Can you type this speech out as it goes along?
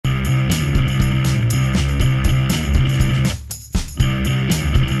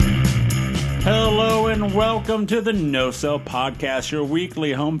and welcome to the No Cell Podcast, your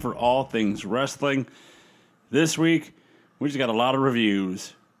weekly home for all things wrestling. This week, we just got a lot of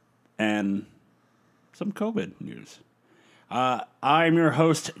reviews and some COVID news. I'm your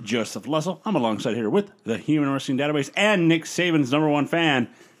host, Joseph Lussell. I'm alongside here with the Human Wrestling Database and Nick Saban's number one fan,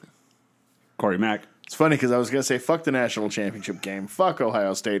 Corey Mack. It's funny because I was going to say, fuck the national championship game, fuck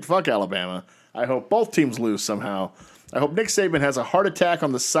Ohio State, fuck Alabama. I hope both teams lose somehow. I hope Nick Saban has a heart attack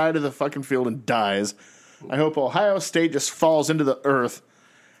on the side of the fucking field and dies. I hope Ohio State just falls into the earth.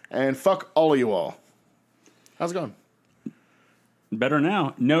 And fuck all of you all. How's it going? Better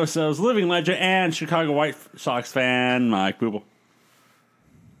now. No Cell's living legend and Chicago White Sox fan, Mike Booble.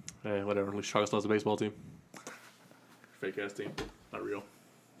 Hey, whatever. At least Chicago still has a baseball team. Fake ass team. Not real.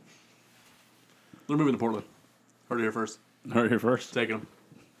 They're moving to Portland. Heard it here first. Heard it here first. Taking them.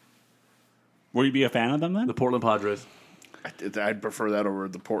 Will you be a fan of them then? The Portland Padres. I'd prefer that over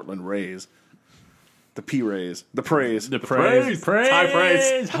the Portland Rays. The P-Rays. The Praise. The praise. Praise. High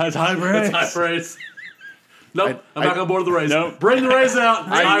praise. High praise. That's high praise. Nope. I'm back on board with the Rays. Nope. Bring the Rays out.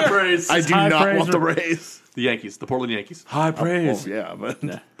 High praise. I do high not praise want the or- Rays. The Yankees. The Portland Yankees. High praise. Oh, yeah, but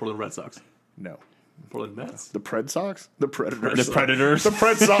Portland Red Sox. no. Portland Mets. The Pred Sox? The Predators. The Predators. The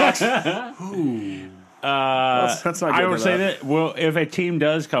Pred Sox. That's not good I would say enough. that, well, if a team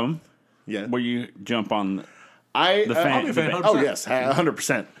does come, Yeah. will you jump on the The fan? I'll be a fan. 100%. Oh, yes,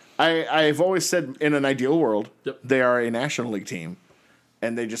 100%. I've always said in an ideal world, Yep. they are a National League team,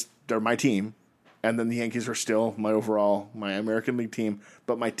 and they're my team. And then the Yankees are still my American League team,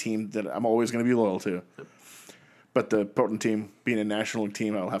 but my team that I'm always going to be loyal to. Yep. But the Portland team, being a National League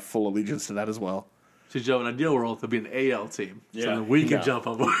team, I'll have full allegiance to that as well. See, Joe, in an ideal world, there'll be an AL team. Yeah. So then we can Yeah. jump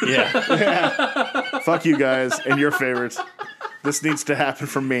on board. Yeah. Fuck you guys and your favorites. This needs to happen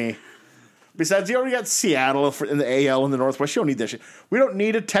for me. Besides, you already got Seattle in the AL in the Northwest. You don't need that shit. We don't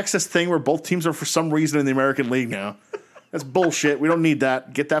need a Texas thing where both teams are for some reason in the American League now. That's bullshit. We don't need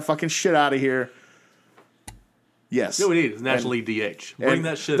that. Get that fucking shit out of here. Yes. What we need is National League DH. Bring And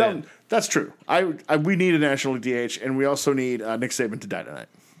that shit in. That's true. We need a National League DH, and we also need Nick Saban to die tonight.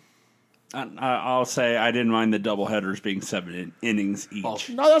 I'll say I didn't mind the doubleheaders being 7 innings each. Oh.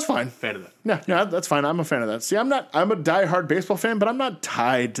 No, that's fine. Fan of that. No, that's fine. I'm a fan of that. See, I'm a diehard baseball fan, but I'm not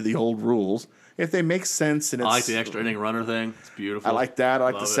tied to the old rules. If they make sense and it's, I like the extra inning runner thing. It's beautiful. I like that. I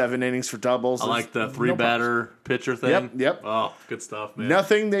like Love the it. 7 innings for doubles. I like the There's three no batter pitcher thing. Yep. Oh, good stuff, man.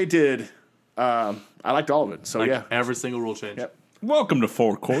 Nothing they did. I liked all of it. So Like yeah, every single rule change. Yep. Welcome to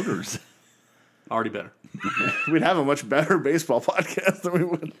 4 quarters. Already better. we'd have a much better baseball podcast than we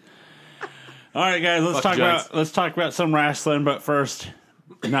would. All right, guys, let's talk about some wrestling, but first,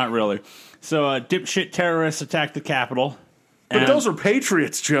 not really. So, dipshit terrorists attacked the Capitol. But those are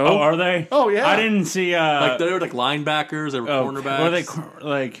Patriots, Joe. Oh, are they? Oh, yeah. I didn't see. Like they were like linebackers, they were cornerbacks. Were they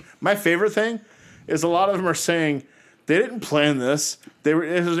like? My favorite thing is a lot of them are saying they didn't plan this. It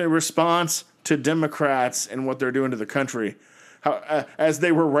was a response to Democrats and what they're doing to the country. How, as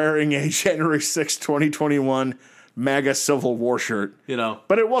they were wearing a January 6, 2021 MAGA Civil War shirt. You know,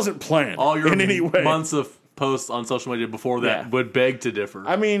 But it wasn't planned all your in any way. months of posts on social media before that Yeah. would beg to differ.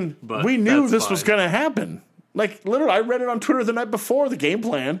 I mean, But we knew that's this was fine. going to happen. Like, literally, I read it on Twitter the night before the game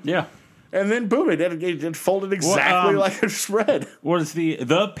plan. Yeah. And then, boom, it folded exactly like I just read. Was the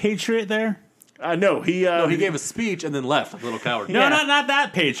Patriot there? No, he he gave a speech and then left, like a little coward. No, not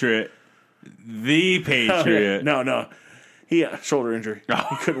that Patriot. The Patriot. No. He shoulder injury.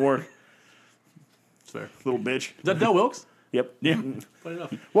 He couldn't work. It's fair. Little bitch. Is that Del Wilkes? Yep. Yeah. Funny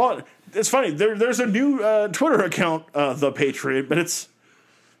enough. Well, it's funny. There's a new Twitter account, The Patriot, but it's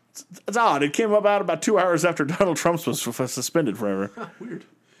odd. It came about 2 hours after Donald Trump was suspended forever. Weird.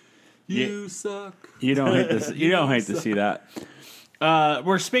 Yeah. You suck. You don't hate this. You don't hate to see that.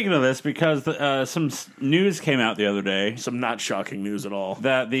 We're speaking of this because some news came out the other day Some not shocking news at all.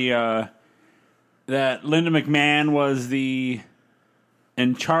 that that Linda McMahon was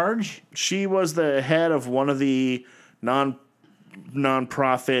in charge. She was the head of one of the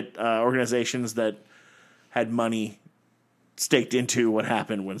non-profit organizations that had money staked into what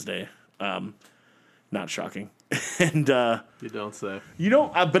happened Wednesday. Not shocking. And You don't say.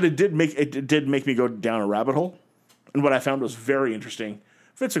 but it did make me go down a rabbit hole. And what I found was very interesting.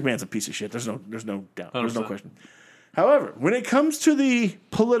 Vince McMahon's a piece of shit. There's no doubt. There's no 100%. question. However, when it comes to the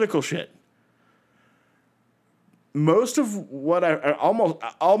political shit, most of what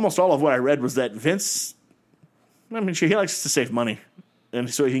almost all of what I read was that Vince, I mean, he likes to save money, and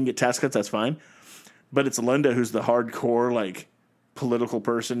so he can get tax cuts. That's fine. But it's Linda who's the hardcore like political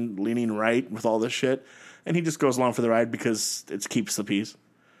person leaning right with all this shit, and he just goes along for the ride because it keeps the peace.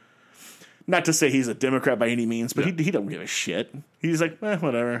 Not to say he's a Democrat by any means, but he don't give a shit. He's like,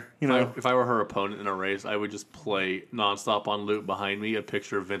 whatever, you know. If I were her opponent in a race, I would just play nonstop on loop behind me a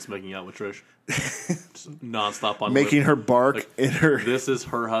picture of Vince making out with Trish. Just nonstop on Making loop. her bark Like, in her. This is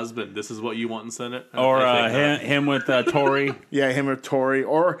her husband. This is what you want in Senate. Or I think him with Tory. Yeah, him or Tory,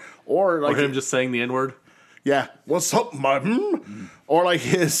 or like or him just saying the N-word. yeah, what's up, Martin? Or like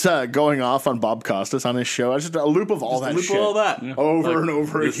his going off on Bob Costas on his show. It's just a loop of all that Loop shit all that. over Like, and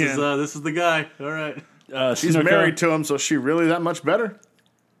over this again. This is the guy. All right. She's married to him, so is she really that much better?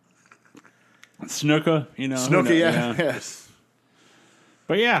 Snuka, you know. who Snooki, knows, yeah.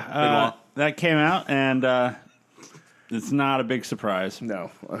 But yeah, law. that came out, and it's not a big surprise.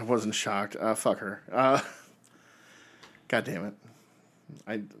 No, I wasn't shocked. Fuck her. God damn it.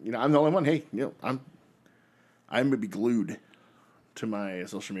 I'm the only one. Hey, I'm gonna be glued to my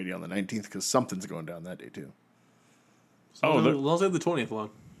social media on the 19th because something's going down that day too. As Oh, long as they leave the 20th alone.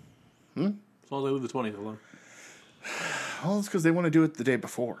 As long as they leave the 20th alone. Well, it's because they want to do it the day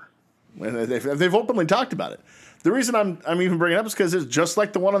before. And they've openly talked about it. The reason I'm even bringing it up is because it's just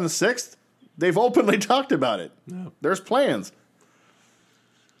like the one on the 6th. They've openly talked about it. Yeah. There's plans.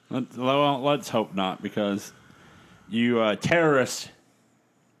 Let's hope not, because you terrorists,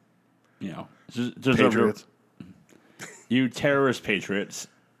 just Patriots. you terrorist patriots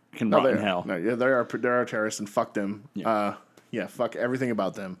can No, rot they in are. hell. No, yeah, there are terrorists, and fuck them. Yeah. Fuck everything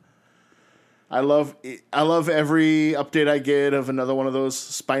about them. I love every update I get of another one of those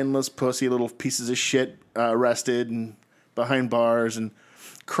spineless pussy little pieces of shit arrested and behind bars and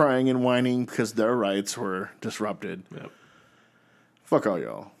crying and whining because their rights were disrupted. Yep. Fuck all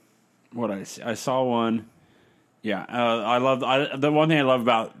y'all. What I saw one. Yeah, the one thing I love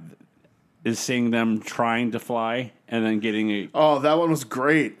about is seeing them trying to fly and then getting Oh, that one was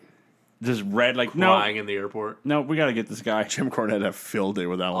great. just red like Flying in the airport. no, we got to get this guy. Jim Cornette had a field day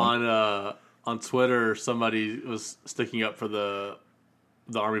with that one. On Twitter, somebody was sticking up for the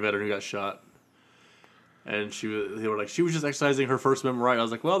Army veteran who got shot. And they were like, she was just exercising her First Amendment right. I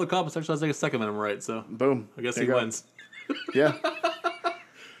was like, well, the cop is exercising his Second Amendment right, so Boom. I guess There he you go. wins. Yeah.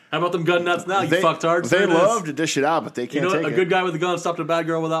 How about them gun nuts now, you fucktards? They There it is. love to dish it out, but they You can't know what? take A it. good guy with a gun stopped a bad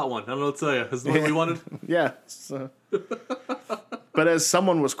girl without one. I don't know what to tell you. This is what we wanted. Yeah. But as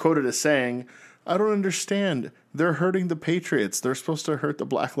someone was quoted as saying, I don't understand. They're hurting the Patriots. They're supposed to hurt the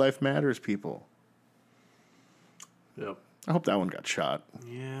Black Lives Matters people. Yep. I hope that one got shot.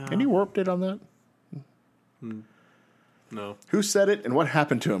 Yeah. Any war update on that? No. Who said it and what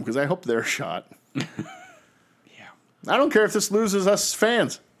happened to him? Because I hope they're shot. Yeah. I don't care if this loses us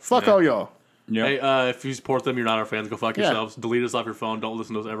fans. Fuck Yeah. all y'all. Yep. Hey, if you support them, you're not our fans. Go fuck Yeah. yourselves. Delete us off your phone. Don't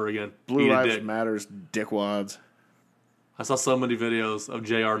listen to us ever again. Blue Eat a Lives dick. Matters, dickwads. I saw so many videos of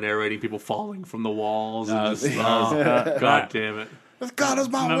JR narrating people falling from the walls. And Uh, just, yeah. God damn it. God is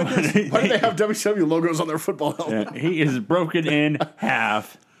my witness. Why do they have WCW logos on their football helmet? Yeah, he is broken in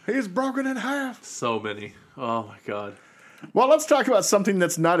half. He's broken in half. So many. Oh, my God. Well, let's talk about something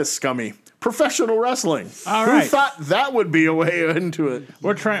that's not as scummy. Professional wrestling. All Who right. thought that would be a way into it?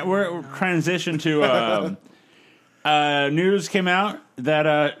 We're transition to news came out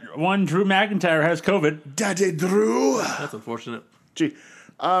that one Drew McIntyre has COVID. Daddy Drew. That's unfortunate. Gee.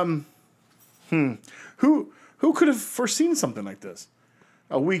 Who could have foreseen something like this?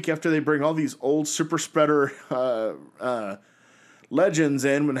 A week after they bring all these old super spreader legends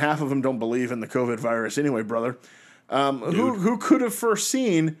in, when half of them don't believe in the COVID virus anyway, brother. Who could have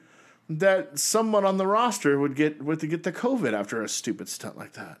foreseen that someone on the roster would get the COVID after a stupid stunt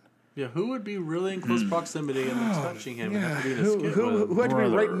like that? Yeah, who would be really in close proximity and then touching him and have to be in a Who skit with him? had to be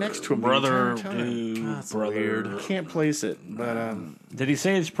right next to him Brother, the entire time? dude, That's brother. weird. Can't place it, but Did he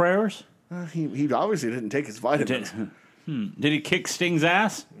say his prayers? he obviously didn't take his vitamins. Did he kick Sting's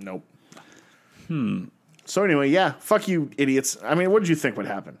ass? Nope. So anyway, yeah, fuck you, idiots. I mean, what did you think would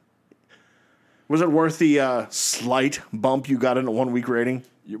happen? Was it worth the slight bump you got in a 1 week rating?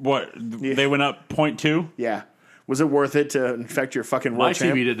 What? They went up 0.2? Yeah. Was it worth it to infect your fucking My world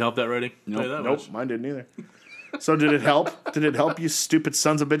champ? TV didn't help that rating. Tell you that Nope, much. mine didn't either. So did it help? Did it help, you stupid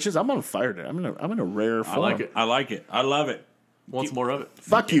sons of bitches? I'm on fire today. I'm in a rare form. I like it. I like it. I love it. Wants more of it.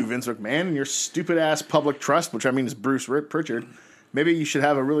 Fuck you, Vince McMahon, and your stupid ass public trust, which I mean is Bruce Pritchard. Maybe you should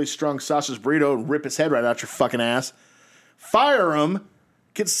have a really strong sausage burrito and rip his head right out your fucking ass. Fire him.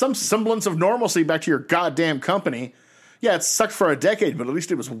 Get some semblance of normalcy back to your goddamn company. Yeah, it sucked for a decade, but at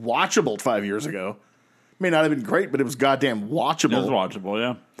least it was watchable 5 years ago. May not have been great, but it was goddamn watchable. It was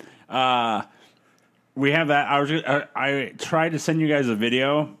watchable, yeah. We have that. I tried to send you guys a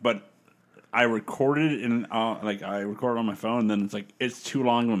video, but I recorded it in I recorded on my phone, and then it's too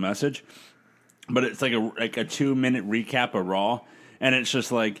long of a message. But it's like a 2 minute recap of Raw, and it's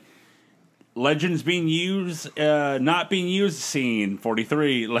just like Legends being used, not being used scene,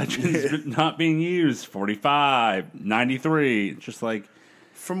 43. Legends not being used, 45. 93. Just like...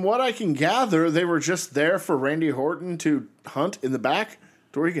 From what I can gather, they were just there for Randy Orton to hunt in the back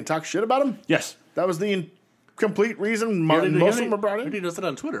to where he can talk shit about him. Yes. That was the complete reason most of them were brought in. He does it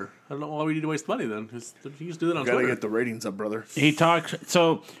on Twitter. I don't know why we need to waste money then. He just do that on Gotta Twitter. get the ratings up, brother. He talked...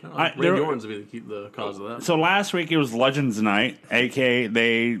 So... Randy Orton's would be the cause of that. So last week it was Legends Night, a.k.a.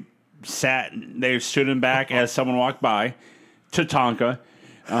 they stood in back as someone walked by. Tatanka.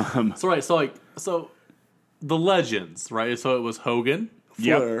 So the Legends, right? So it was Hogan...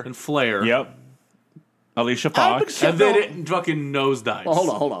 Flair. And Flair. Yep. Alicia Fox. And then it fucking nosedives. Oh,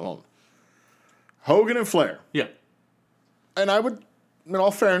 hold on. Hogan and Flair. Yeah. And I would, in all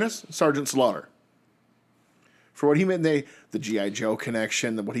fairness, Sergeant Slaughter. For what he meant, the G.I. Joe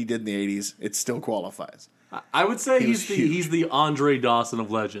connection, what he did in the 80s, it still qualifies. I would say was he's the Andre Dawson of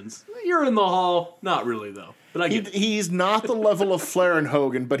Legends. You're in the hall. Not really, though. But I get it. He's not the level of Flair and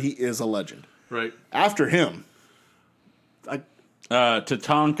Hogan, but he is a legend. Right. After him,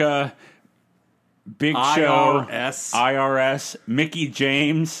 Tatanka, Big Show, IRS, Mickey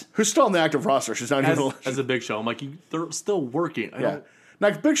James. who's still on the active roster. She's not even a legend. As a Big Show. I'm like, they're still working. Yeah. Now,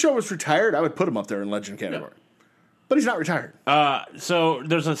 if Big Show was retired, I would put him up there in legend category. But he's not retired. So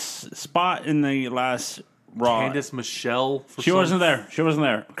there's a spot in the last Raw. Candice Michelle. She wasn't there.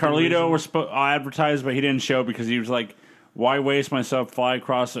 Carlito was advertised, but he didn't show because he was like, why waste myself, fly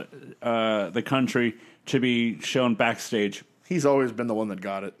across the country to be shown backstage? He's always been the one that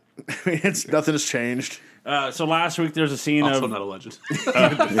got it. I mean, nothing has changed. So last week there's a scene Also of not a legend.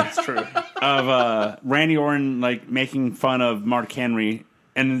 That's true. of Randy Orton like making fun of Mark Henry,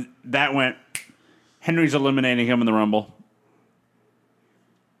 and that went. Henry's eliminating him in the Rumble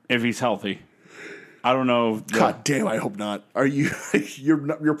if he's healthy. I don't know. God damn, I hope not. Are you?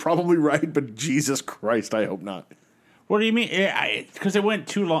 You're probably right, but Jesus Christ, I hope not. What do you mean? Because it went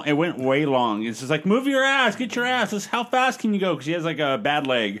too long. It went way long. It's just like, move your ass, get your ass. How fast can you go? Because he has like a bad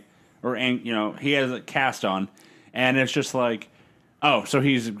leg, or he has a cast on, and it's just like, oh, so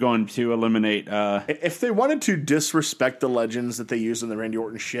he's going to eliminate. If they wanted to disrespect the legends that they used in the Randy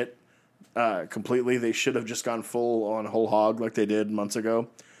Orton shit completely, they should have just gone full on whole hog like they did months ago,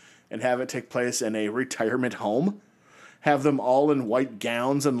 and have it take place in a retirement home. Have them all in white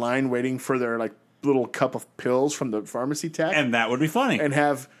gowns in line waiting for their like little cup of pills from the pharmacy tech, and that would be funny. and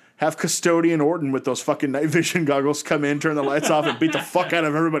have custodian Orton with those fucking night vision goggles come in, turn the lights off, and beat the fuck out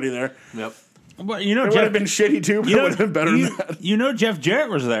of everybody there. Yep. Well, It would have been shitty too, but it would have been better than that. Jeff Jarrett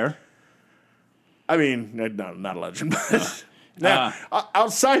was there. I mean, not a legend, but now,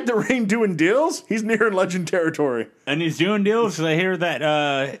 outside the ring doing deals, he's near legend territory. And he's doing deals because I hear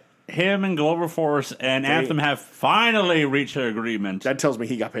that him and Global Force and Anthem have finally reached an agreement. That tells me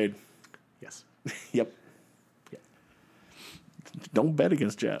he got paid. Yes. Yep. Don't bet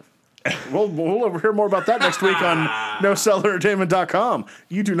against Jeff. We'll hear more about that next week on NoCellEntertainment.com.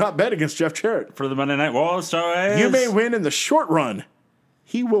 You do not bet against Jeff Jarrett. For the Monday Night War Stars. You may win in the short run.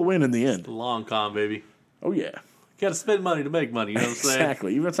 He will win in the end. Long con, baby. Oh, yeah. You got to spend money to make money. You know what I'm saying?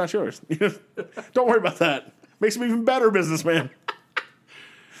 Exactly. Even if it's not yours. Don't worry about that. Makes him even better businessman.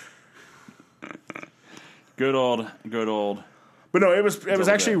 Good old. But no, it was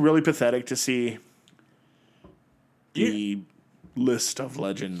actually really pathetic to see the list of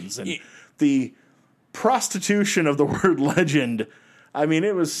legends and the prostitution of the word legend. I mean,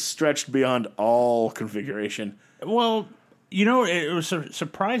 it was stretched beyond all configuration. Well, it was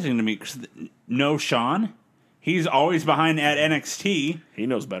surprising to me because no Sean. He's always behind at NXT. He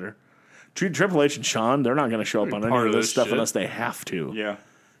knows better. Triple H and Shawn, they're not going to show up on any of this stuff shit. unless they have to. Yeah.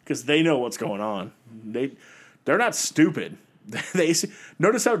 Because they know what's going on. They're not stupid. They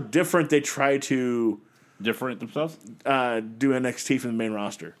notice how different they try to Different themselves? do NXT from the main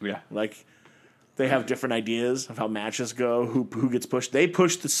roster. Yeah. Like, they have different ideas of how matches go, who gets pushed. They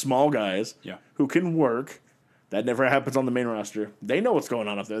push the small guys who can work. That never happens on the main roster. They know what's going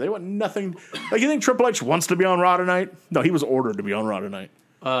on up there. They want nothing. Like, you think Triple H wants to be on Raw tonight? No, he was ordered to be on Raw tonight.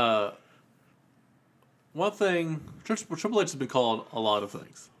 One thing, Triple H has been called a lot of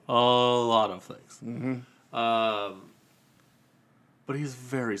things. A lot of things. Mm-hmm. But he's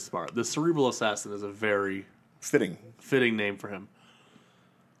very smart. The Cerebral Assassin is a very fitting name for him.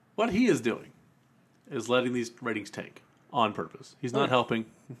 What he is doing is letting these ratings tank on purpose. He's not helping.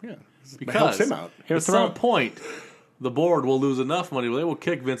 Yeah. Because helps him out. At some point, the board will lose enough money where they will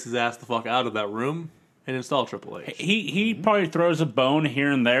kick Vince's ass the fuck out of that room and install Triple H. He probably throws a bone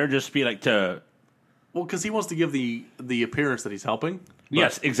here and there just to be like to... Well, because he wants to give the appearance that he's helping.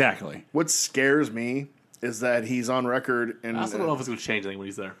 Yes, exactly. What scares me is that he's on record and I also don't know if it's going to change anything when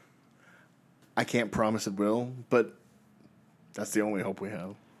he's there. I can't promise it will, but that's the only hope we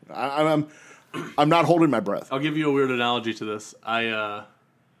have. I'm not holding my breath. I'll give you a weird analogy to this.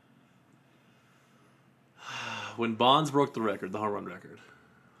 When Bonds broke the record, the home run record,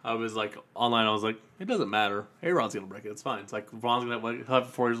 I was like online. I was like, it doesn't matter. A-Rod's gonna break it. It's fine. It's like Bonds gonna have it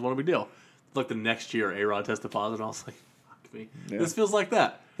 4 years. What a big deal. Like the next year, A-Rod tested positive. And I was like, fuck me. Yeah. This feels like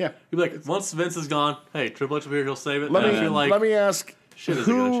that. Yeah. You'd be like, once Vince is gone, hey, Triple H will be here. He'll save it. Let And I feel like me ask, shit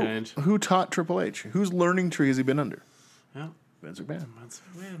isn't gonna change. who taught Triple H? Whose learning tree has he been under? Yeah, Vince McMahon. that's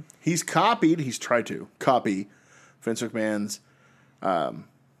man. He's tried to copy Vince McMahon's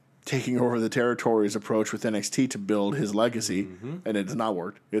taking over the territories approach with NXT to build his legacy, and it has not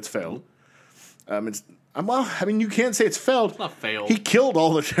worked. It's failed. You can't say it's failed. It's not failed. He killed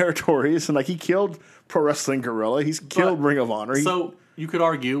all the territories, and he killed Pro Wrestling Guerrilla. He's killed Ring of Honor. So you could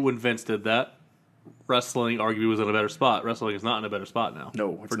argue when Vince did that, wrestling arguably was in a better spot. Wrestling is not in a better spot now.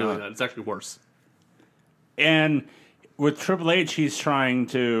 No, it's for doing not. that. It's actually worse. And with Triple H, he's trying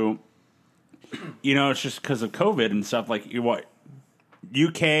to, it's just because of COVID and stuff. Like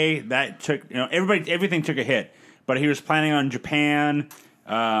UK, that took, everything took a hit. But he was planning on Japan,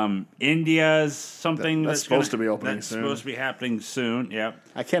 India's something that's supposed to be opening that's soon. supposed to be happening soon. Yep.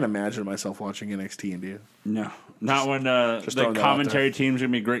 I can't imagine myself watching NXT India. No, not when throwing the that out commentary there. team's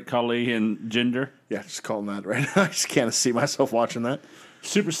gonna be Great Khali and Jinder. Yeah, just calling that right now. I just can't see myself watching that.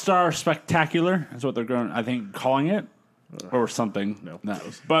 Superstar Spectacular is what they're going. I think calling it or something. No.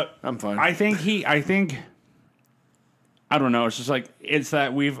 But I'm fine. I think I don't know. It's just it's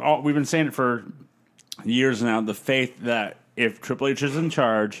that we've been saying it for years now. The faith that if Triple H is in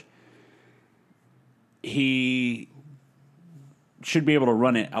charge, he should be able to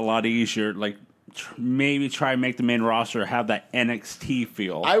run it a lot easier. Maybe try and make the main roster have that NXT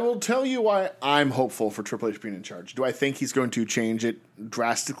feel. I will tell you why I'm hopeful for Triple H being in charge. Do I think he's going to change it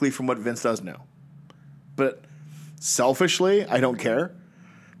drastically from what Vince does? No. But selfishly, I don't care.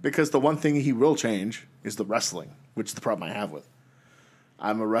 Because the one thing he will change is the wrestling, which is the problem I have with.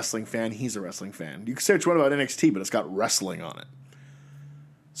 I'm a wrestling fan. He's a wrestling fan. You can say what you want about NXT, but it's got wrestling on it.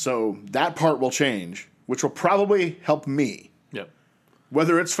 So that part will change, which will probably help me. Yep.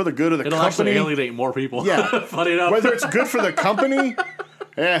 Whether it's for the good of the It'll company. actually alienate more people. Yeah. Funny enough. Whether it's good for the company,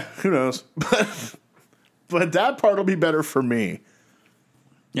 who knows? But that part will be better for me.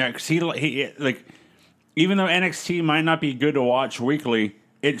 Yeah, because he even though NXT might not be good to watch weekly,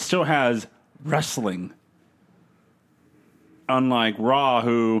 it still has wrestling. Unlike Raw,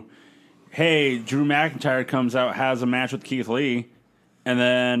 who, hey, Drew McIntyre comes out, has a match with Keith Lee, and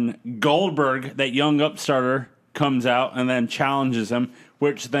then Goldberg, that young upstarter, comes out and then challenges him,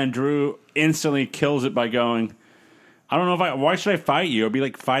 which then Drew instantly kills it by going, I don't know why should I fight you? It'd be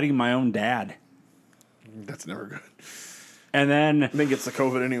like fighting my own dad. That's never good. And then I think it's the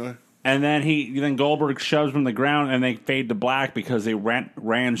COVID anyway. And then Goldberg shoves him on the ground, and they fade to black because they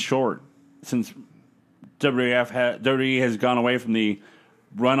ran short. Since WWE has gone away from the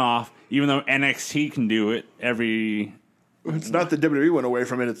runoff, even though NXT can do it every. It's not that WWE went away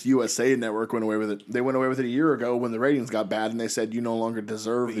from it; it's USA Network went away with it. They went away with it a year ago when the ratings got bad, and they said you no longer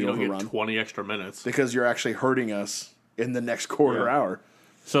deserve the you don't overrun get 20 extra minutes. because you're actually hurting us in the next quarter hour.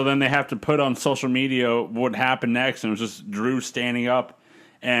 So then they have to put on social media what happened next, and it was just Drew standing up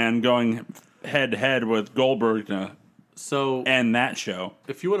and going head to head with Goldberg to So end that show.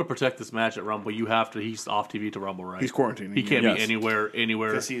 if you want to protect this match at Rumble, you have to. He's off TV to Rumble, right? He's quarantining. He can't Yes. be anywhere.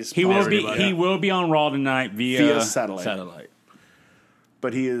 Because he's He will positive be. about He it. will be on Raw tonight via satellite.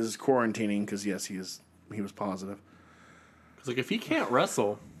 But he is quarantining because yes, he was positive. Because if he can't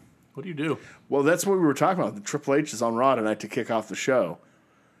wrestle, what do you do? Well, that's what we were talking about. The Triple H is on Raw tonight to kick off the show.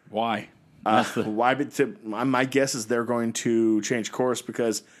 Why? Why? My guess is they're going to change course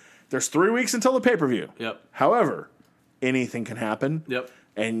because there's 3 weeks until the pay-per-view. Yep. However, anything can happen. Yep.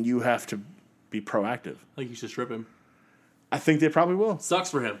 And you have to be proactive. I think you should strip him. I think they probably will. Sucks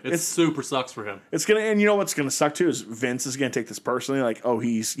for him. It super sucks for him. It's gonna, and you know what's gonna suck too is Vince is gonna take this personally, like, oh,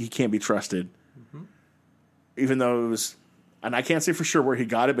 he can't be trusted, even though it was, and I can't say for sure where he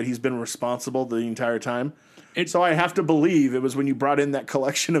got it, but he's been responsible the entire time. So I have to believe it was when you brought in that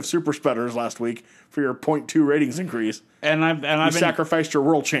collection of super spreaders last week for your 0.2 ratings increase. And I've been Sacrificed your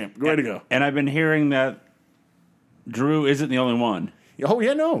world champ. Way to go! And I've been hearing that Drew isn't the only one. Oh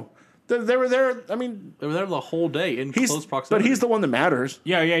yeah, no, they were there. I mean, They were there the whole day in he's close proximity. but he's the one that matters.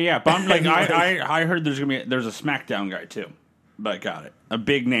 Yeah. But I'm like, I heard there's a SmackDown guy too. But got it. A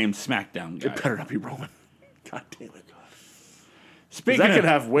big name SmackDown guy. It better not be Roman. God damn it! Speaking That of, could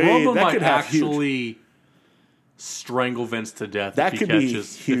have way. Roman That might could have huge. actually strangle Vince to death. That if he could be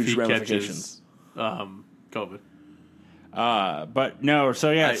catches, huge if he ramifications. Catches, COVID. but no.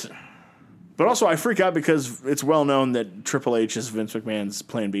 So yeah, I- it's- But also, I freak out because it's well known that Triple H is Vince McMahon's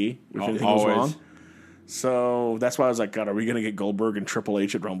plan B if anything goes wrong. So that's why I was like, God, are we going to get Goldberg and Triple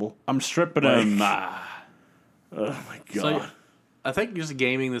H at Rumble? I'm stripping him. Oh, my God. So, I think just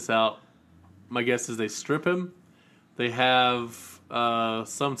gaming this out, my guess is they strip him. They have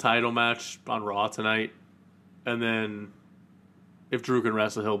some title match on Raw tonight. And then if Drew can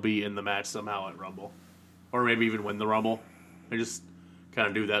wrestle, he'll be in the match somehow at Rumble. Or maybe even win the Rumble. And just kind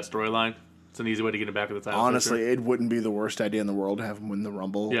of do that storyline. It's an easy way to get him back at the title. Honestly, it wouldn't be the worst idea in the world to have him win the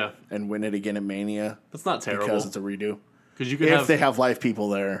Rumble and win it again at Mania. That's not terrible. Because it's a redo. Because you could if they have live people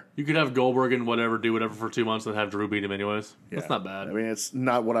there. You could have Goldberg and do whatever for 2 months and have Drew beat him anyways. Yeah. That's not bad. I mean, it's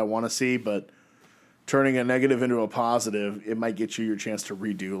not what I want to see, but turning a negative into a positive, it might get you your chance to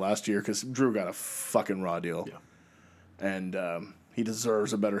redo last year because Drew got a fucking Raw deal. Yeah. And he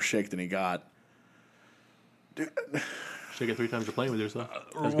deserves a better shake than he got. Shake it 3 times you're playing with yourself.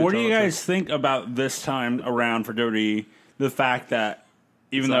 What do you guys think about this time around for WWE? The fact that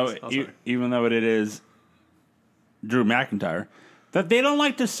even though it is Drew McIntyre, that they don't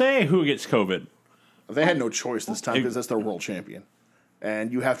like to say who gets COVID. They had no choice this time because that's their world champion.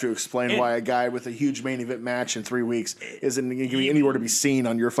 And you have to explain why a guy with a huge main event match in 3 weeks isn't going to be anywhere to be seen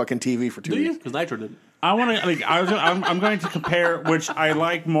on your fucking TV for 2 weeks. Because Nitro didn't. I want to. I'm going to compare which I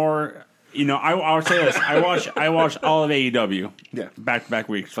like more. You know, I'll say this. I watched all of AEW. Yeah. Back-to-back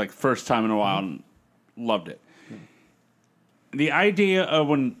weeks, like first time in a while, and loved it. The idea of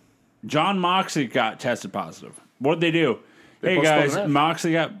when John Moxley got tested positive, what did they do? Hey guys,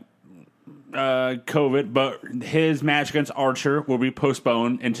 Moxley got COVID, but his match against Archer will be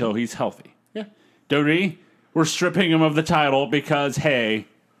postponed until he's healthy. Yeah. WWE, we're stripping him of the title because, hey,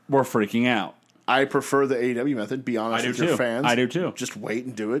 we're freaking out. I prefer the AEW method. Be honest with your fans. I do too. Just wait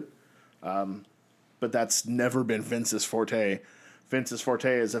and do it. But that's never been Vince's forte. Vince's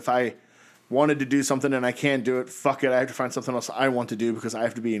forte is if I wanted to do something and I can't do it, fuck it. I have to find something else I want to do because I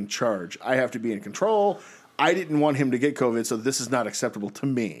have to be in charge. I have to be in control. I didn't want him to get COVID, so this is not acceptable to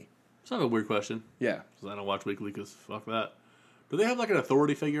me. So I have a weird question. Yeah. Because I don't watch Weekly because fuck that. Do they have like an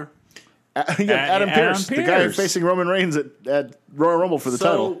authority figure? Adam Pearce, the guy facing Roman Reigns at Royal Rumble for the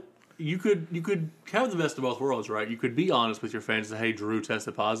title. You could have the best of both worlds, right? You could be honest with your fans and say, hey, Drew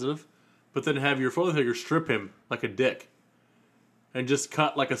tested positive, but then have your authority figure strip him like a dick and just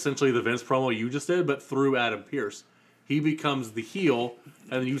cut like essentially the Vince promo you just did, but through Adam Pearce. He becomes the heel,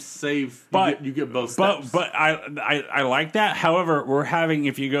 and you save. You get both steps. But I like that. However, we're having,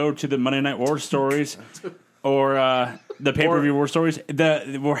 if you go to the Monday Night War stories or the pay per view War stories,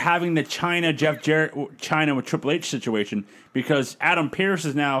 we're having the Jeff Jarrett China with Triple H situation because Adam Pearce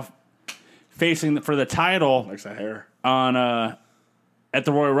is now facing for the title. Likes that hair on at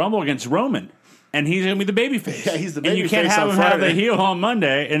the Royal Rumble against Roman. And he's going to be the babyface. Yeah, he's the babyface. And you can't have him have the heel on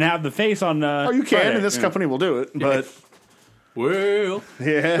Monday and have the face on you can, Friday. And this company will do it. But well,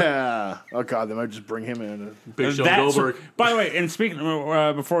 yeah. Oh God, they might just bring him in. Big Show Goldberg. By the way, and speaking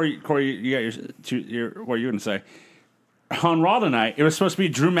before Corey, you got your what you going to say? On Raw tonight, it was supposed to be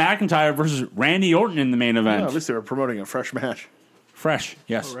Drew McIntyre versus Randy Orton in the main event. Yeah, at least they were promoting a fresh match. Fresh,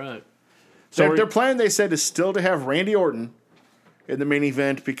 yes. All right. So their plan, they said, is still to have Randy Orton in the main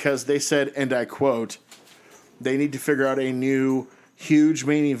event because they said, and I quote, they need to figure out a new huge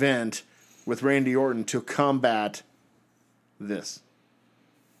main event with Randy Orton to combat the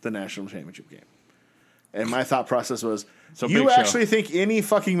national championship game. And my thought process was, so you actually think any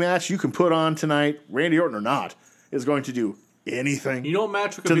fucking match you can put on tonight, Randy Orton or not, is going to do anything? You know what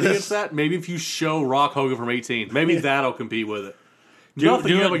match would compete against that? Maybe if you show Rock Hogan from 18. Maybe that'll compete with it. Do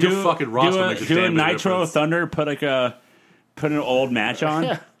a Nitro Thunder, put an old match on.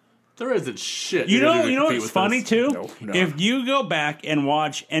 Yeah. There isn't shit. You know what's funny too? No. If you go back and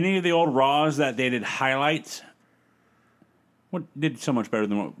watch any of the old Raws that they did highlights, what did so much better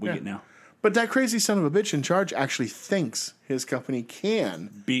than what we get now? But that crazy son of a bitch in charge actually thinks his company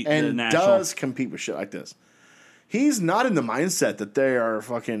can beat and the national. does compete with shit like this. He's not in the mindset that they are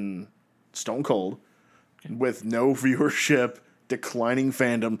fucking stone cold with no viewership, declining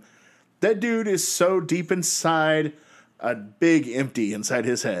fandom. That dude is so deep inside a big empty inside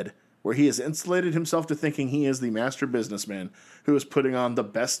his head where he has insulated himself to thinking he is the master businessman who is putting on the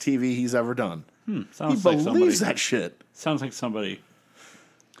best TV he's ever done. He believes that shit. Sounds like somebody.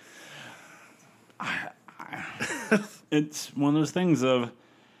 It's one of those things of.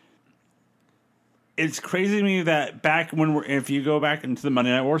 It's crazy to me that if you go back into the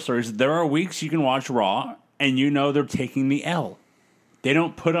Monday Night War stories, there are weeks you can watch Raw and you know they're taking the L. They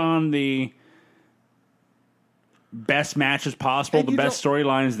don't put on the best matches possible, And the you best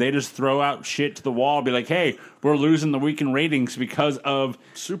storylines. They just throw out shit to the wall, be like, "Hey, we're losing the week in ratings because of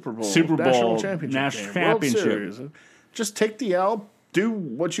Super Bowl, National national championship, National game, World Championship." Series. Just take the L, do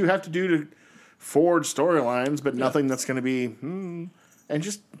what you have to do to forward storylines, but nothing that's going to be, and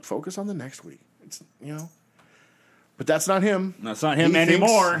just focus on the next week. It's but that's not him. That's not him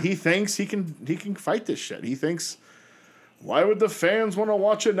anymore. He thinks he can fight this shit. He thinks, why would the fans want to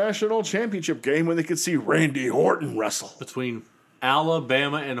watch a national championship game when they could see Randy Orton wrestle? Between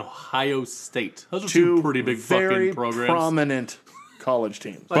Alabama and Ohio State. Those are Two two pretty big very fucking programs. prominent college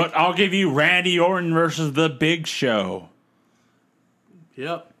teams. But I'll give you Randy Orton versus The Big Show.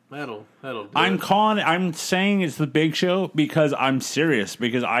 Yep. That'll do I'm saying it's The Big Show because I'm serious,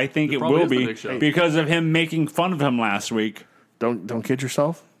 because I think it probably will is The be Big Show. because of him making fun of him last week. Don't kid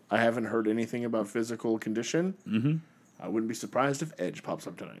yourself. I haven't heard anything about physical condition. Mm-hmm. I wouldn't be surprised if Edge pops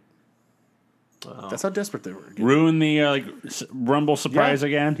up tonight. Wow. That's how desperate they were. Ruin the Rumble surprise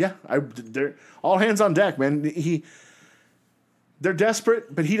again. Yeah, they're all hands on deck, man. They're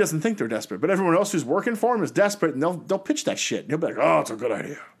desperate, but he doesn't think they're desperate. But everyone else who's working for him is desperate, and they'll pitch that shit. And he'll be like, "Oh, it's a good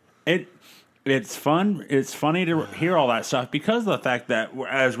idea." It's fun. It's funny to hear all that stuff because of the fact that,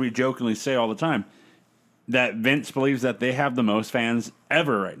 as we jokingly say all the time, that Vince believes that they have the most fans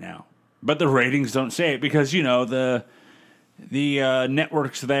ever right now, but the ratings don't say it because the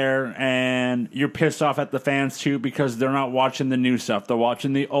network's there, and you're pissed off at the fans too because they're not watching the new stuff; they're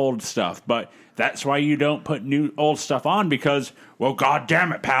watching the old stuff. But that's why you don't put old stuff on because, well, God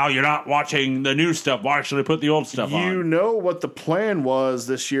damn it, pal, you're not watching the new stuff. Why should I put the old stuff on? You know what the plan was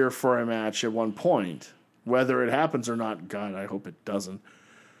this year for a match at one point. Whether it happens or not, God, I hope it doesn't.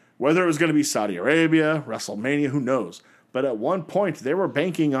 Whether it was going to be Saudi Arabia, WrestleMania, who knows? But at one point, they were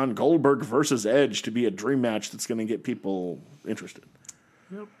banking on Goldberg versus Edge to be a dream match that's going to get people interested.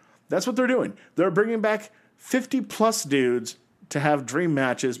 Yep. That's what they're doing. They're bringing back 50-plus dudes to have dream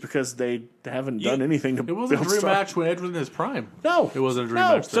matches because they haven't done anything to It wasn't a build dream star- match when Edge was in his prime. No. It wasn't a dream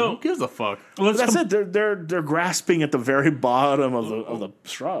No. match. Then. So- Who gives a fuck? That's it. They're grasping at the very bottom of the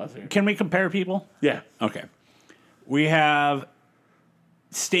straw. Here. Can we compare people? Yeah. Okay. We have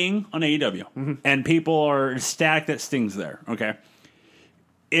Sting on AEW, and people are ecstatic that Sting's there. Okay.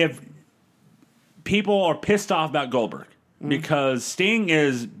 If people are pissed off about Goldberg because Sting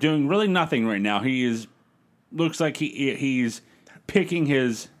is doing really nothing right now, looks like he's picking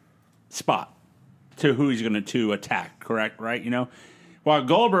his spot to who he's going to attack. Correct, right? While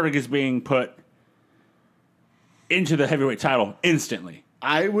Goldberg is being put into the heavyweight title instantly.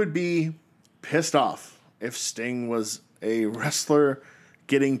 I would be pissed off if Sting was a wrestler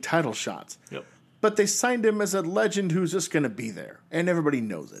getting title shots. Yep. But they signed him as a legend who's just going to be there, and everybody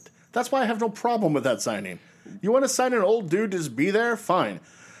knows it. That's why I have no problem with that signing. You want to sign an old dude to just be there? Fine.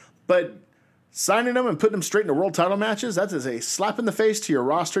 But signing him and putting him straight into world title matches, that is a slap in the face to your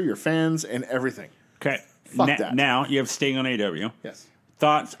roster, your fans, and everything. Okay. Fuck that. Now you have Sting on AEW. Yes.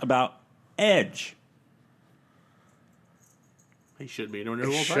 Thoughts about Edge? He shouldn't be anywhere near a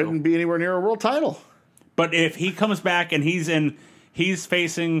It world shouldn't title. be anywhere near a world title. But if he comes back and he's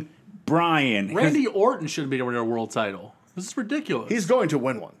facing Bryan. Randy Orton shouldn't be anywhere near a world title. This is ridiculous. He's going to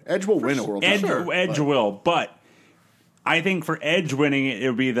win one. Edge will win a world title. Edge will, but I think for Edge winning it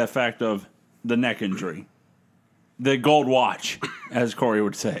would be the fact of the neck injury. The gold watch, as Corey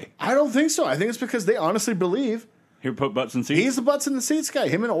would say. I don't think so. I think it's because they honestly believe He would put butts in seats. he's the butts in the seats guy.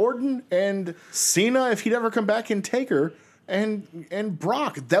 Him and Orton and Cena, if he'd ever come back, and Taker and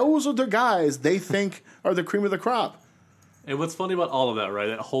Brock. Those are the guys they think are the cream of the crop. And what's funny about all of that, right?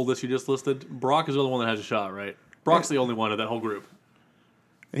 That whole list you just listed, Brock is the only one that has a shot, right? Brock's the only one of that whole group.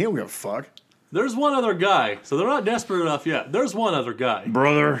 And he don't give a fuck. There's one other guy, so they're not desperate enough yet. There's one other guy.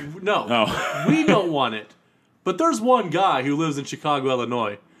 Brother. No, Oh. we don't want it. But there's one guy who lives in Chicago,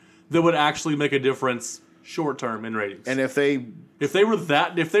 Illinois, that would actually make a difference short term in ratings. And if they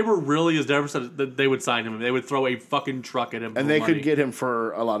were really as desperate, that they would sign him. They would throw a fucking truck at him. and for they money. could get him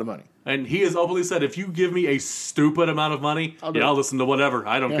for a lot of money. And he has openly said, if you give me a stupid amount of money, I'll listen to whatever.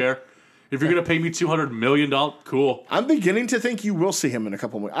 I don't care. If you're going to pay me $200 million, cool. I'm beginning to think you will see him in a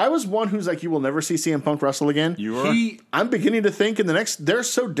couple of weeks. I was one who's like, you will never see CM Punk wrestle again. You are? I'm beginning to think in the next, they're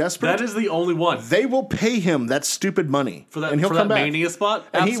so desperate. That is the only one. They will pay him that stupid money. For that, and he'll for come that back. Mania spot,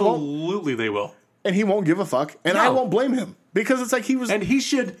 And he won't- absolutely they will. And he won't give a fuck. And I No. won't blame him. Because it's like he was. And he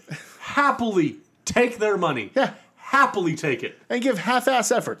should happily take their money. Yeah. Happily take it. and give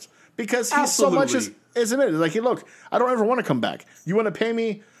half-ass efforts. Because he's so much as admitted. Like, hey, look, I don't ever want to come back. You want to pay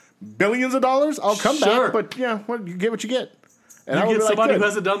me billions of dollars? I'll come Sure. back. But, yeah, well, you get what you get. And You I will get be like, somebody who good.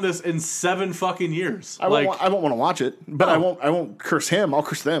 hasn't done this in 7 fucking years. I won't want to watch it, but No. I won't curse him. I'll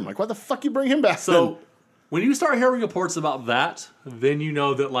curse them. Like, why the fuck you bring him back? So When you start hearing reports about that, then you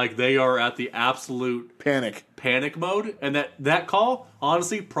know that like they are at the absolute Panic mode, and that call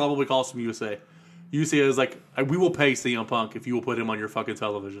honestly probably calls from USA. USA is like, we will pay CM Punk if you will put him on your fucking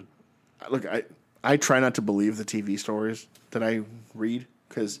television. Look, I try not to believe the TV stories that I read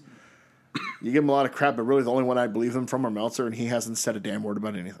because you give him a lot of crap, but really the only one I believe them from are Meltzer, and he hasn't said a damn word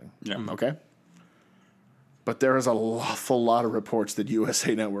about anything. Yeah. Okay? But there is a awful lot of reports that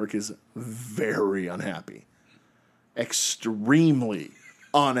USA Network is very unhappy. Extremely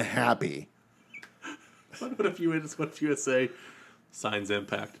unhappy. What if USA signs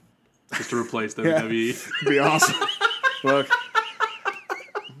Impact just to replace WWE? It'd be awesome. Look,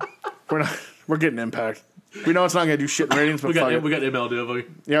 we're getting Impact. We know it's not going to do shit in ratings, but we got MLW.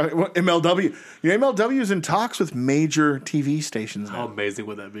 Yeah, MLW. You know, MLW is in talks with major TV stations now. How amazing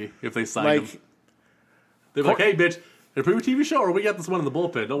would that be if they signed him? They're like, Cor- hey, bitch, approve a TV show, or we got this one in the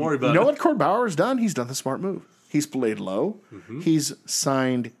bullpen. Don't worry about it. You know what Cord Bauer's done? He's done the smart move. He's played low. Mm-hmm. He's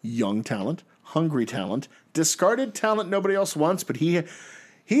signed young talent, hungry talent, discarded talent nobody else wants, but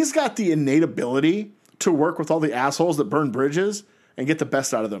he's got the innate ability to work with all the assholes that burn bridges and get the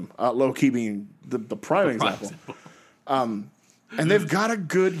best out of them. Low key being the prime example. And they've got a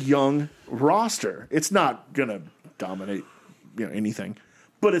good young roster. It's not gonna dominate, anything,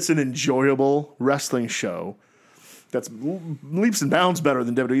 but it's an enjoyable wrestling show that's leaps and bounds better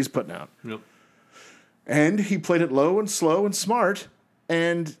than WWE's putting out. Yep. And he played it low and slow and smart,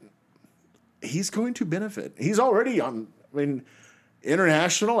 and he's going to benefit. He's already on.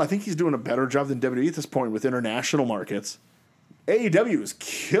 International. I think he's doing a better job than WWE at this point with international markets. AEW is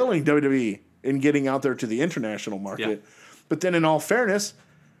killing WWE in getting out there to the international market. Yeah. But then in all fairness,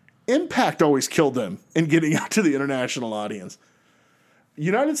 Impact always killed them in getting out to the international audience.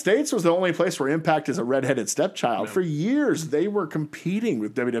 United States was the only place where Impact is a redheaded stepchild. For years, they were competing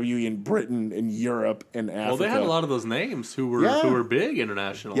with WWE in Britain and Europe and Africa. Well, they had a lot of those names who were big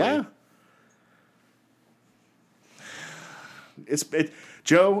internationally. Yeah.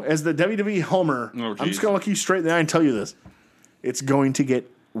 Joe, as the WWE homer, I'm just going to look you straight in the eye and tell you this. It's going to get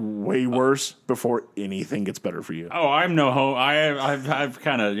way worse before anything gets better for you. Oh, I'm no hope. I've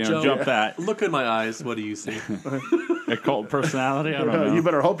kind of jumped that. Look in my eyes. What do you see? A cult personality? I don't know. You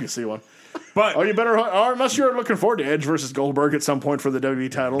better hope you see one. But or unless you're looking forward to Edge versus Goldberg at some point for the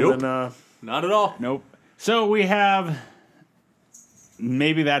WWE title, Nope. then Not at all. Nope. So we have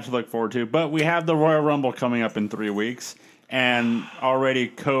maybe that to look forward to, but we have the Royal Rumble coming up in 3 weeks, and already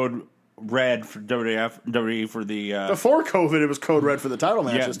code red for WWE for the. Before COVID, it was code red for the title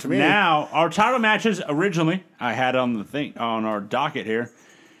matches. To me, now our title matches originally I had on the thing on our docket here.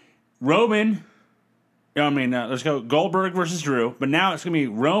 Roman. Let's go Goldberg versus Drew, but now it's going to be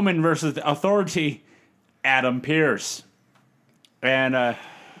Roman versus the Authority, Adam Pearce, and I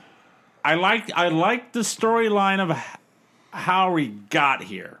like the storyline of how we got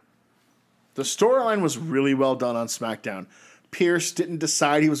here. the storyline was really well done on SmackDown. Pearce didn't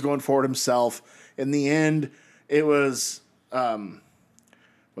decide he was going forward himself. In the end, it was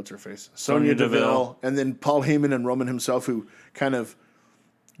what's her face, Sonya Deville, and then Paul Heyman and Roman himself, who kind of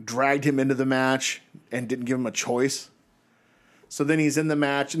dragged him into the match and didn't give him a choice. So then he's in the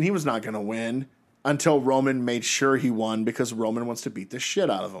match, and he was not going to win until Roman made sure he won because Roman wants to beat the shit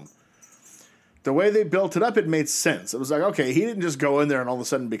out of him. The way they built it up, it made sense. It was like, okay, he didn't just go in there and all of a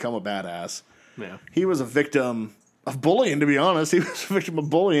sudden become a badass. Yeah. He was a victim of bullying, to be honest. He was a victim of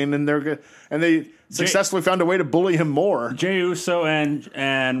bullying, and they successfully found a way to bully him more. Jey Uso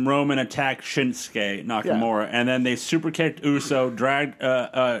and Roman attacked Shinsuke Nakamura, and then they super kicked Uso,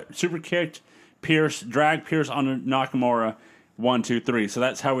 super kicked Pierce, dragged Pierce on Nakamura. 1, 2, 3. So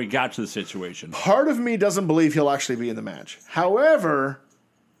that's how we got to the situation. Part of me doesn't believe he'll actually be in the match. However,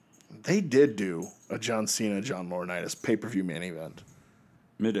 they did do a John Cena, John Laurinaitis pay-per-view main event.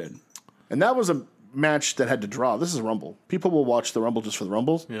 It did. And that was a match that had to draw. This is a Rumble. People will watch the Rumble just for the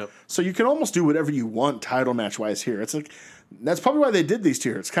Rumbles. Yep. So you can almost do whatever you want title match-wise here. It's like that's probably why they did these two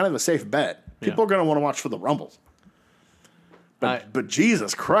here. It's kind of a safe bet. People are going to want to watch for the Rumbles. But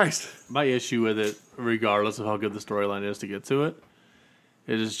Jesus Christ. My issue with it, regardless of how good the storyline is to get to it,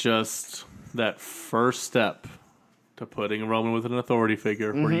 it is just that first step to putting Roman with an authority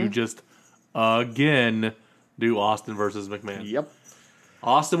figure where you just, again, do Austin versus McMahon. Yep.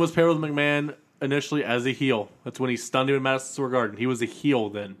 Austin was paired with McMahon initially as a heel. That's when he stunned him in Madison Square Garden. He was a heel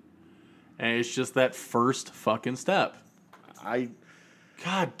then. And it's just that first fucking step.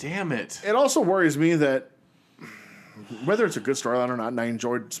 God damn it. It also worries me that whether it's a good storyline or not, and I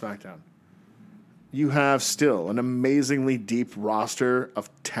enjoyed SmackDown, you have still an amazingly deep roster of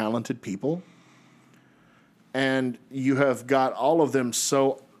talented people, and you have got all of them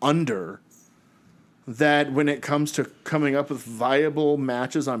so under that when it comes to coming up with viable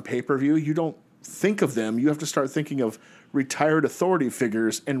matches on pay-per-view, you don't think of them. You have to start thinking of retired authority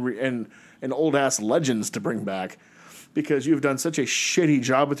figures and old-ass legends to bring back, because you've done such a shitty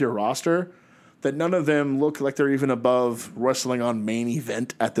job with your roster that none of them look like they're even above wrestling on main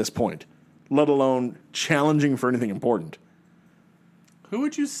event at this point, let alone challenging for anything important. Who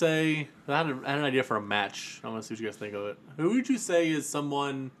would you say? I had an idea for a match. I want to see what you guys think of it. Who would you say is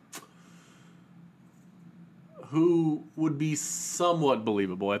someone who would be somewhat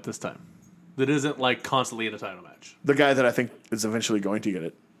believable at this time, that isn't like constantly in a title match? The guy that I think is eventually going to get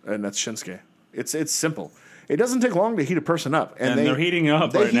it, and that's Shinsuke. It's simple. It doesn't take long to heat a person up, and they're heating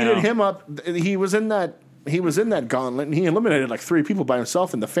up. They right heated now. him up. He was in that gauntlet, and he eliminated like 3 people by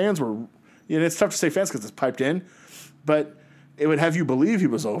himself. And the fans were, it's tough to say fans because it's piped in, but it would have you believe he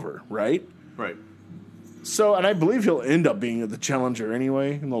was over, right? Right. So, and I believe he'll end up being the challenger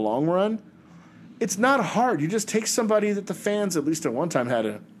anyway in the long run. It's not hard. You just take somebody that the fans, at least at one time, had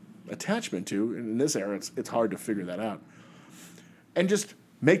an attachment to. And in this era, it's hard to figure that out. And just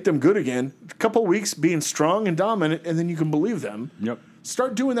make them good again. A couple weeks being strong and dominant, and then you can believe them. Yep.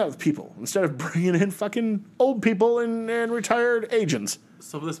 Start doing that with people instead of bringing in fucking old people and retired agents.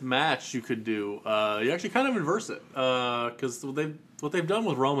 So for this match, you could do. You actually kind of inverse it, because what they've done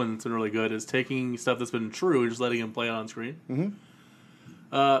with Roman that's been really good is taking stuff that's been true and just letting him play it on screen.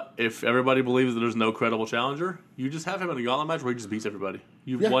 Mm-hmm. If everybody believes that there's no credible challenger, you just have him in a gauntlet match where he just beats everybody.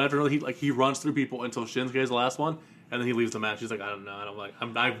 One after another, he runs through people until Shinsuke is the last one, and then he leaves the match. He's like, I don't know,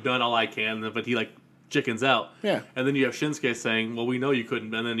 I've done all I can, but he chickens out. Yeah. And then you have Shinsuke saying, well, we know you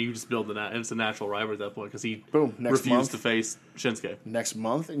couldn't, and then you just build it's a natural rivalry at that point because he refused to face Shinsuke. Next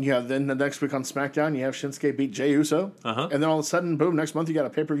month, and then the next week on SmackDown, you have Shinsuke beat Jey Uso, and then all of a sudden, boom, next month you got a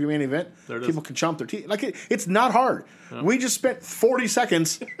pay-per-view main event. People can chomp their teeth. It's not hard. Yeah. We just spent 40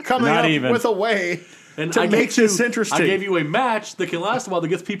 seconds coming up with a way to make this interesting. I gave you a match that can last a while that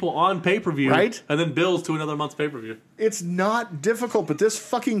gets people on pay-per-view, right? And then builds to another month's pay-per-view. It's not difficult, but this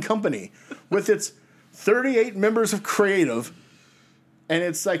fucking company, with its 38 members of creative, and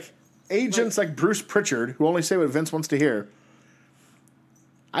it's like agents like Bruce Pritchard who only say what Vince wants to hear.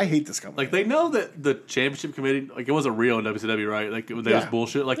 I hate this company. They know that the championship committee, it wasn't real in WCW, right? It was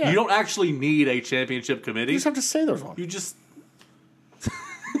bullshit. You don't actually need a championship committee. You just have to say there's one. You just...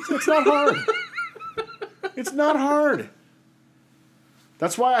 It's not hard. It's not hard.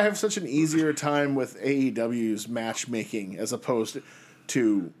 That's why I have such an easier time with AEW's matchmaking as opposed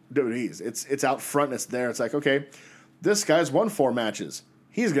to WWE's. It's out front and it's there. It's like, okay, this guy's won 4 matches.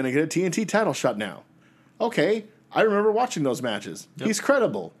 He's going to get a TNT title shot now. Okay, I remember watching those matches. Yep. He's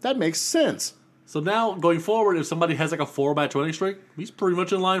credible. That makes sense. So now, going forward, if somebody has a 4-match winning streak, he's pretty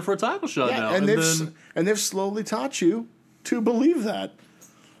much in line for a title shot now. And they've slowly taught you to believe that.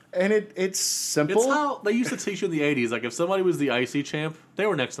 And it's simple. It's how they used to teach you in the 80s. If somebody was the IC champ, they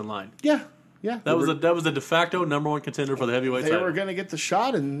were next in line. Yeah. That was a de facto #1 contender for the heavyweight title. They were going to get the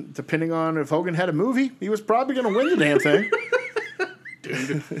shot, and depending on if Hogan had a movie, he was probably going to win the damn thing.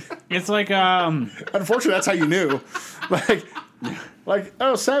 Dude. It's like, unfortunately, that's how you knew.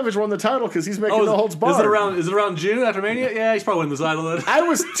 Savage won the title because he's making no holds barred. Is it around June after Mania? Yeah, he's probably winning the title then. I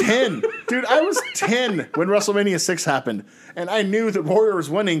was 10. Dude, I was 10 when WrestleMania 6 happened. And I knew that Warrior was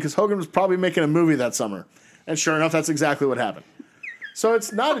winning because Hogan was probably making a movie that summer. And sure enough, that's exactly what happened. So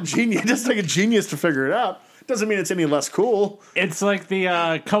it's not a genius. It doesn't take a genius to figure it out. Doesn't mean it's any less cool. It's like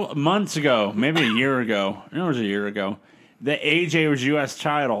the couple months ago, maybe a year ago. It was a year ago. The AJ was U.S.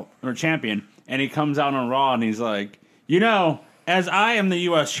 title or champion, and he comes out on Raw and he's like, as I am the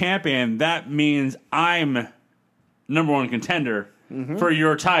U.S. champion, that means I'm #1 contender for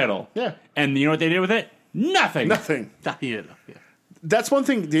your title. Yeah. And you know what they did with it? Nothing. Yeah. That's one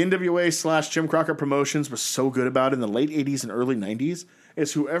thing the NWA / Jim Crockett Promotions was so good about in the late 80s and early 90s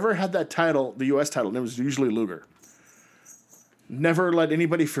is whoever had that title, the U.S. title, and it was usually Luger, never let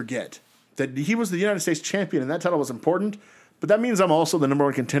anybody forget that he was the United States champion and that title was important, but that means I'm also the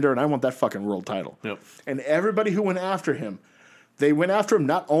 #1 contender and I want that fucking world title. Yep. And everybody who went after him, they went after him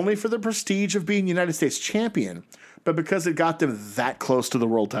not only for the prestige of being United States champion, but because it got them that close to the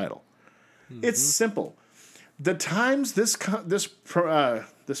world title. Mm-hmm. It's simple. The times this promotion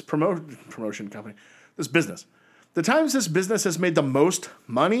company, this business, the times this business has made the most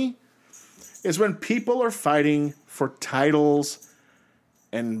money is when people are fighting for titles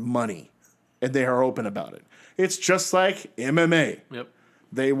and money, and they are open about it. It's just like MMA. Yep.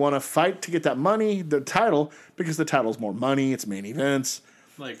 They want to fight to get that money, the title, because the title's more money, it's main events.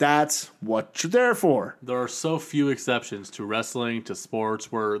 That's what you're there for. There are so few exceptions to wrestling, to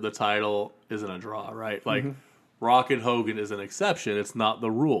sports, where the title isn't a draw, right? Rock and Hogan is an exception. It's not the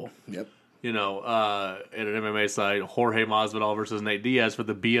rule. Yep. in an MMA side, Jorge Masvidal versus Nate Diaz for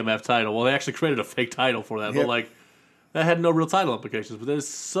the BMF title. Well, they actually created a fake title for that, Yep. but like that had no real title implications. But there's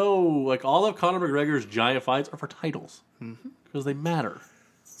so like all of Conor McGregor's giant fights are for titles because they matter.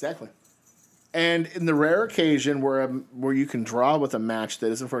 Exactly. And in the rare occasion where you can draw with a match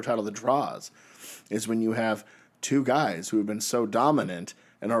that isn't for a title that draws, is when you have two guys who have been so dominant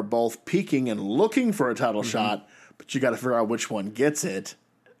and are both peaking and looking for a title shot, but you got to figure out which one gets it.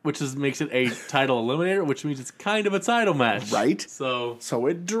 Makes it a title eliminator, which means it's kind of a title match, Right. So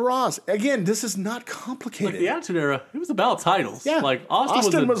it draws. Again, this is not complicated. like the Attitude Era, it was about titles. Yeah. Like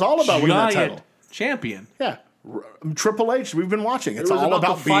Austin was all about winning that giant title. champion. Yeah. Triple H, we've been watching. It's It was all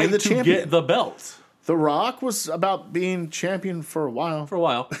about the being fight the to champion. get the belt The Rock was about being champion for a while. for a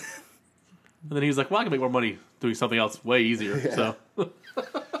while, and then he was like, "Well, I can make more money doing something else way easier." So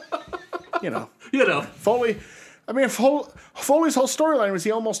You know, Foley. Foley's whole storyline was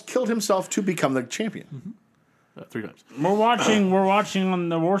he almost killed himself to become the champion. 3 times. We're watching on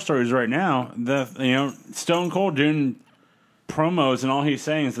the War Stories right now. Stone Cold doing promos, and all he's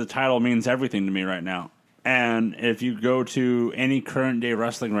saying is the title means everything to me right now. And if you go to any current day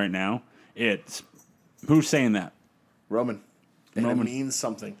wrestling right now, it's who's saying that? Roman. And it means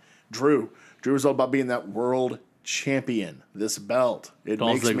something. Drew is all about being that world champion. This belt. It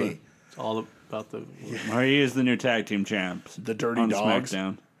Dolph makes Ziggler. me. It's all about the. Well, he is the new tag team champs. The Dirty on Dogs.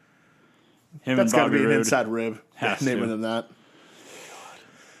 SmackDown. Him That's and got to Bobby be an Roode. inside rib. Has Naming to. them that.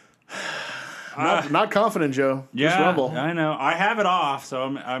 Not confident, Joe. Just Yeah, rumble. I know. I have it off, so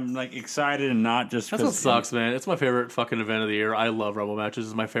I'm like excited and not just That's what sucks, man. It's my favorite fucking event of the year. I love Rumble matches.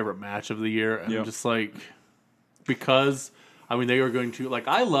 It's my favorite match of the year. And Yep. I'm just like, because, they are going to,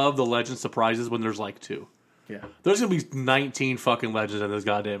 I love the legend surprises when there's like 2. Yeah. There's going to be 19 fucking legends in this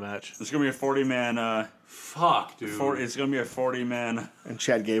goddamn match. It's gonna be a 40-man. Fuck, dude. It's gonna be a 40-man. And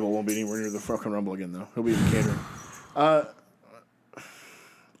Chad Gable won't be anywhere near the fucking rumble again, though. He'll be in catering.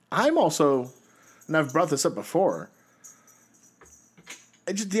 I'm also, and I've brought this up before,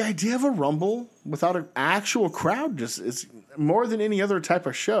 the idea of a rumble without an actual crowd just is more than any other type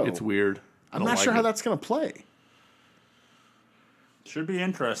of show. It's weird. I'm not sure how that's going to play. Should be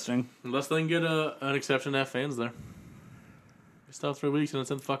interesting. Unless they can get an exception to have fans there. They still have 3 weeks and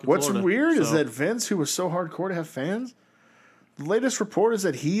it's in fucking What's Florida. weird is So- that Vince, who was so hardcore to have fans, the latest report is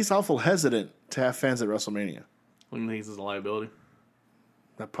that he's awful hesitant to have fans at WrestleMania. I think it's a liability.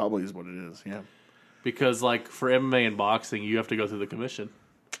 That probably is what it is, yeah. Because, for MMA and boxing, you have to go through the commission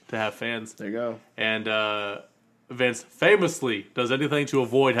to have fans. There you go. And Vince famously does anything to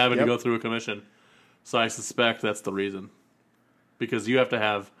avoid having Yep. to go through a commission. So I suspect that's the reason. Because you have to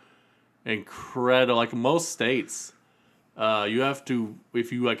have incredible, most states, you have to,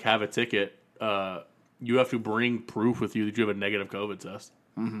 if you have a ticket, you have to bring proof with you that you have a negative COVID test.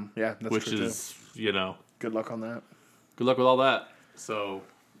 Yeah, that's Which true is, too. Good luck on that. good luck with all that. So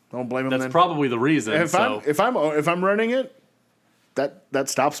Don't blame him that's then. probably the reason. if So I'm running it, that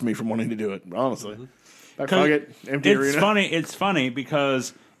stops me from wanting to do it. Honestly, fuck it, empty arena. It's funny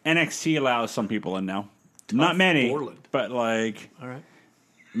because NXT allows some people in now. Not many, Portland. but all right.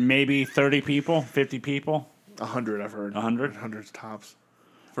 maybe 30 people, 50 people. 100, I've heard. 100? 100's tops.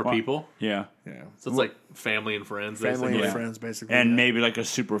 For people. Yeah. Yeah, So it's like family and friends. family basically. and friends basically. And yeah. maybe a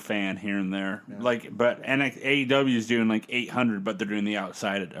super fan here and there. But AEW is doing 800, but they're doing the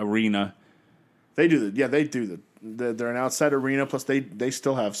outside arena. They do they do they're an outside arena. Plus, they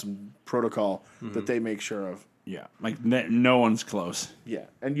still have some protocol that they make sure of. Yeah. No one's close. Yeah,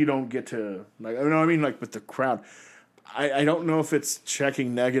 and you don't get to with the crowd. I don't know if it's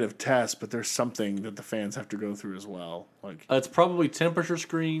checking negative tests, but there's something that the fans have to go through as well. It's probably temperature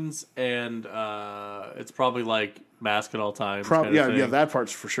screens and it's probably mask at all times. kind of thing. that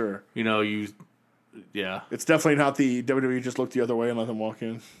part's for sure. Yeah. It's definitely not the WWE just look the other way and let them walk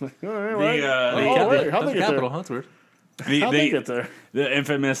in. All right, how'd they get Capital, there? huh? That's weird. How'd they get there? The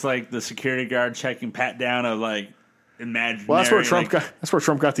infamous the security guard checking pat down of imaginary. Well, that's where Trump got. That's where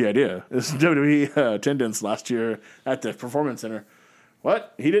Trump got the idea. This WWE attendance last year at the Performance Center.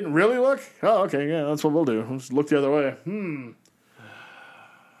 What? He didn't really look? Oh, okay, yeah, that's what we'll do. We'll just look the other way.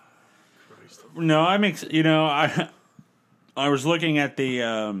 No, I was looking at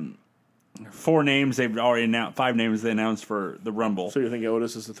the 4 names they've already announced, 5 names they announced for the Rumble. So you think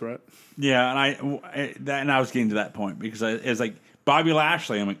Otis is a threat? Yeah, and I was getting to that point because it was Bobby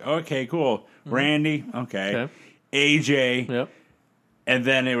Lashley. I'm like, okay, cool. Randy, okay. AJ, Yep. and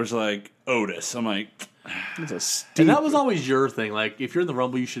then it was Otis. I'm like, It's a steep. And that was always your thing. If you're in the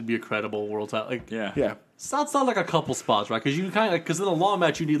Rumble, you should be a credible world title. yeah, Yeah. It's not a couple spots, right? Because you kind of because in a long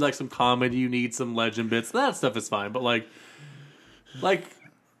match you need some comedy, you need some legend bits. That stuff is fine, but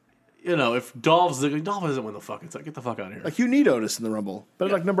if Dolph doesn't win the fucking set, get the fuck out of here. Like, you need Otis in the Rumble,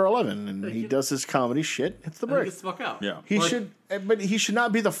 but like number 11, and he does his comedy shit. Hits the break. Get the fuck out. Yeah. But he should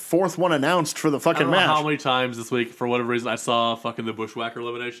not be the fourth one announced for the I fucking don't know match. how many times this week, for whatever reason, I saw fucking the Bushwhacker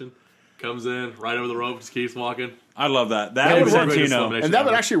elimination. Comes in, right over the rope, just keeps walking. I love that. Yeah, That it was would work. Santino. And that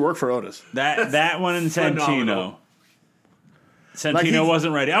would actually work for Otis. That one and Santino. Phenomenal. Santino Like, he-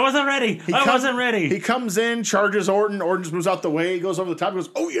 wasn't ready. I wasn't ready. I wasn't ready. He comes in, charges Orton. Orton just moves out the way. He goes over the top. He goes,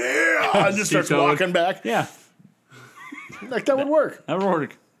 "Oh yeah!" and just starts Keep going. walking back. Yeah, Like, that would work. that would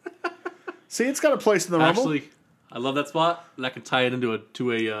work. See, it's got a place in the Rumble. Actually, I love that spot, and I can tie it into a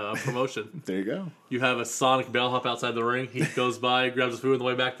promotion. There you go. You have a Sonic bellhop outside the ring. He goes by, grabs his food on the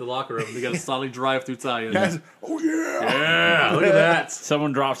way back to the locker room. You got a Sonic drive-through tie-in. Guys, oh yeah! Yeah, look at that.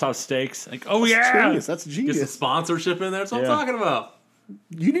 Someone drops off steaks. Like, oh yeah. Genius. That's Get some genius. sponsorship in there. That's what Yeah. I'm talking about.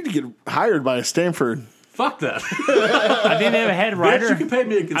 You need to get hired by a Stanford. Fuck that. I think they have a head Bitch, writer. you can pay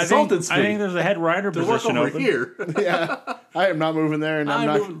me a I think, consultant's fee I think there's a head writer to work position over open. here. Yeah, I am not moving there, and I'm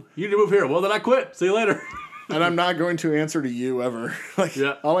not. You need to move here. Well, then I quit. See you later. And I'm not going to answer to you ever. Like,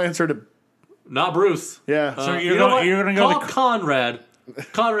 Yeah. I'll answer to. Not Bruce. Yeah. So You you're know going. what? You're going to go. Call The, Conrad.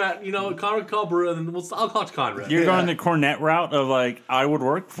 Conrad, Conrad call Bruce, and I'll talk to Conrad. you're going the Cornette route of like, I would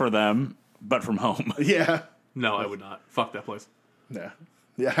work for them, but from home. Yeah. No, I would not. Fuck that place. Yeah.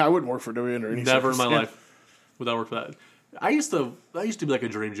 Yeah. I wouldn't work for WWE under any Never in my circumstance. life would I work for that. I used to be like a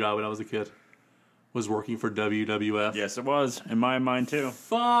dream job when I was a kid. Was working for WWF. Yes, it was in my mind too.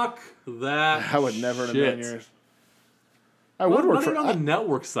 Fuck that. I would never in a shit. million years. I would work Not for. even on the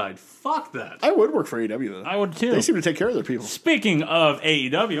network side. Fuck that. I would work for AEW though. I would too. They seem to take care of their people. Speaking of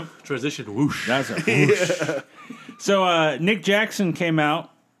AEW, Transition whoosh. that's a whoosh. So Nick Jackson came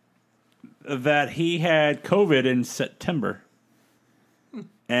out that he had COVID in September,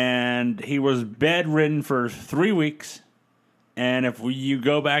 and he was bedridden for 3 weeks. And if you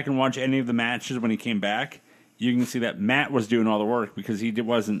go back and watch any of the matches when he came back, you can see that Matt was doing all the work because he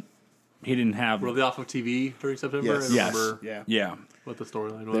didn't have. Were they off of TV during September? Yes. I Yes. remember Yeah. Yeah, what the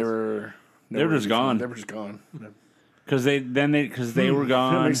storyline was. They were. They were just gone. They were just gone. because they were That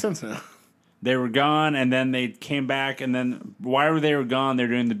gone. makes sense now. They were gone, and then they came back, and then while they were gone, they're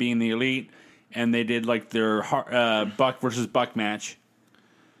doing the Being the Elite, and they did like their Buck versus Buck match.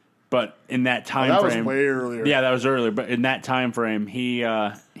 But in that time That was frame, way earlier. yeah, that was earlier. But in that time frame, he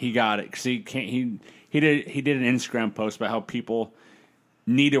got it because he did an Instagram post about how people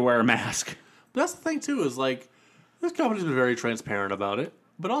need to wear a mask. But that's the thing too, is like this company's been very transparent about it,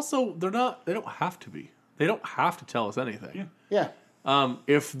 but also they don't have to be. They don't have to tell us anything. Yeah.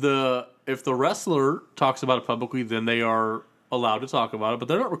 If the wrestler talks about it publicly, then they are allowed to talk about it, but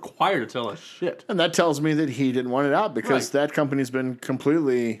they're not required to tell us shit. And that tells me that he didn't want it out because Right. that company's been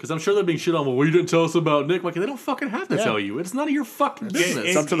completely. Because I'm sure they're being shit on. Well, you didn't tell us about Nick. Like, they don't fucking have to Yeah. tell you. It's none of your fucking business.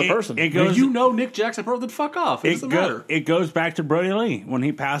 It's up to the person. It Now, goes. you know Nick Jackson, then fuck off. It doesn't matter. It goes back to Brody Lee when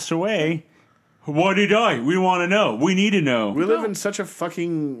he passed away. Why did he die? We want to know. We need to know. We live in such a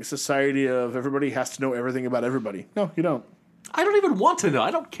fucking society of everybody has to know everything about everybody. No, you don't. I don't even want to know.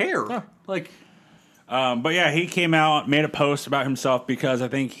 I don't care. Like, But yeah, he came out, made a post about himself because I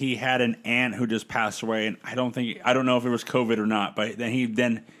think he had an aunt who just passed away, and I don't know if it was COVID or not. But then he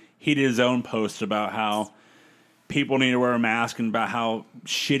did his own post about how people need to wear a mask and about how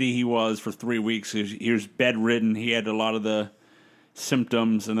shitty he was for 3 weeks. He was bedridden. He had a lot of the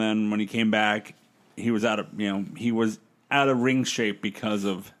symptoms, and then when he came back, he was out of ring shape because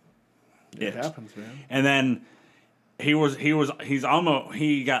of it. It happens, man. And then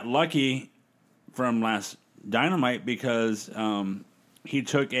he got lucky from last Dynamite because he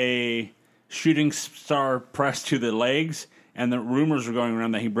took a shooting star press to the legs, and the rumors were going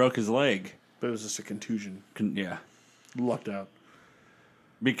around that he broke his leg. But it was just a contusion. Yeah, Lucked out.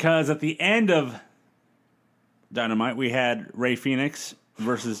 because at the end of Dynamite, we had Rey Fenix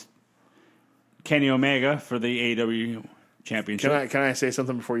versus Kenny Omega for the AEW Championship. Can I say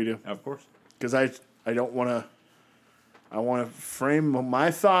something before you do? Of course. Because I don't want to. I want to frame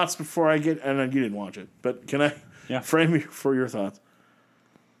my thoughts before I get. And you didn't watch it, but can I frame you for your thoughts?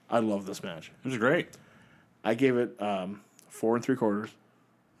 I love this match. It was great. I gave it 4 3/4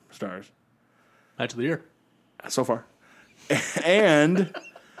 stars match of the year. so far, and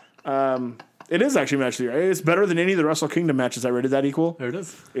it is actually match of the year. It's better than any of the Wrestle Kingdom matches I rated that equal. There it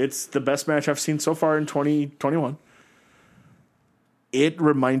is. It's the best match I've seen so far in 2021. It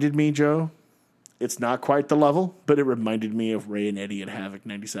reminded me, Joe. It's not quite the level, but it reminded me of Ray and Eddie at Havoc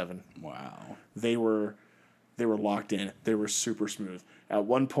 '97. Wow. They were locked in. They were super smooth. At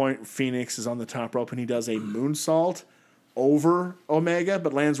one point, Phoenix is on the top rope and he does a moonsault over Omega,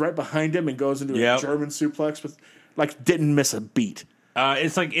 but lands right behind him and goes into a German suplex with didn't miss a beat.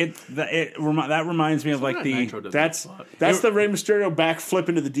 It's like that reminds me of like the Nitro did That's that. the Rey Mysterio backflip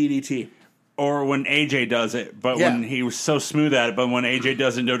into the DDT. or when AJ does it, but Yeah. when he was so smooth at it. But when AJ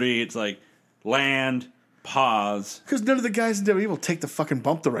does it in WWE, it's like land, pause. Because none of the guys in WWE will take the fucking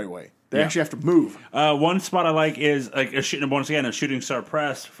bump the right way. They Yeah. actually have to move. One spot I like is like a shooting star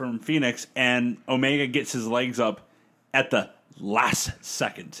press from Phoenix, and Omega gets his legs up at the last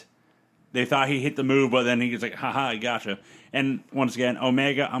second. They thought he hit the move, but then he was like, haha, I gotcha. And once again,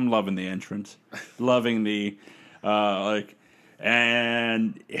 Omega, I'm loving the entrance. Loving the,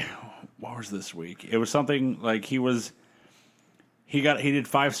 and what was this week? It was something like he did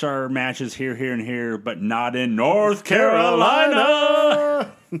 5-star matches here, and here, but not in North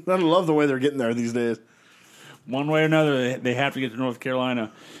Carolina. I love the way they're getting there these days. One way or another, they have to get to North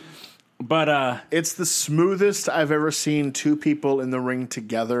Carolina. But, It's the smoothest I've ever seen two people in the ring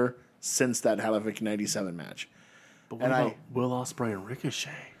together since that Havoc 97 match. But what And about Will Ospreay and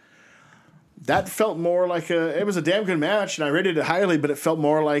Ricochet? That felt more like it was a damn good match, and I rated it highly, but it felt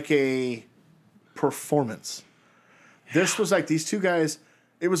more like a performance. This was like these two guys,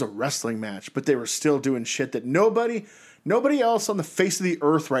 it was a wrestling match, but they were still doing shit that nobody else on the face of the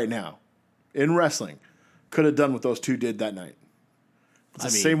earth right now in wrestling could have done what those two did that night. It's the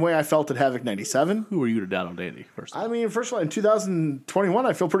same way I felt at Havoc 97. Who were you to doubt on Dandy first? I mean, first of all, in 2021,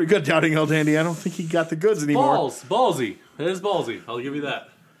 I feel pretty good doubting El Dandy. I don't think he got the goods anymore. Ballsy. It is ballsy. I'll give you that.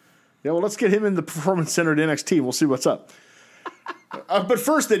 Yeah, well, let's get him in the performance center at NXT. We'll see what's up. But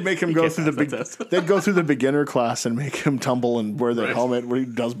first, they'd make him go can't through the pass that big. test. They'd go through the beginner class and make him tumble and wear the Right. helmet where he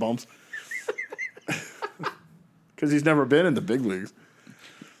does bumps. Because he's never been in the big leagues.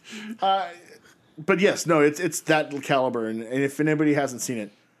 But yes, no, it's that caliber, and if anybody hasn't seen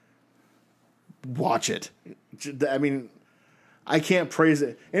it, watch it. I mean, I can't praise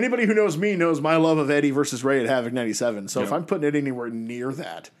it. Anybody who knows me knows my love of Eddie versus Ray at Havoc 97. So if Yep. I'm putting it anywhere near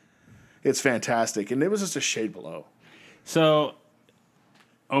that, it's fantastic. And it was just a shade below. so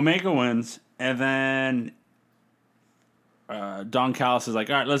Omega wins, and then Don Callis is like,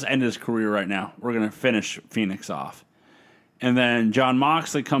 all right, let's end his career right now. We're going to finish Phoenix off. And then John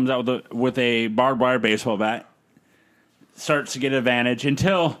Moxley comes out with a barbed wire baseball bat, starts to get advantage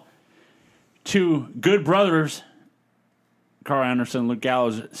until two good brothers, Carl Anderson and Luke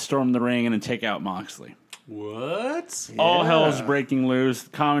Gallows, storm the ring and then take out Moxley. What? All Yeah. hell's breaking loose.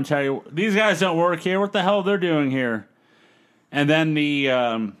 Commentary, these guys don't work here. What the hell they're doing here? And then the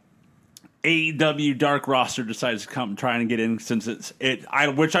AEW Dark roster decides to come try and get in, since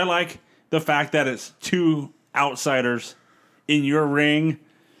which I like the fact that it's two outsiders in your ring.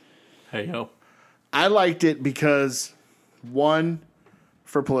 Hey, yo. I liked it because, one,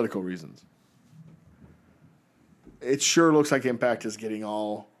 for political reasons. It sure looks like Impact is getting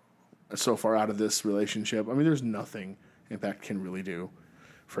all so far out of this relationship. I mean, there's nothing Impact can really do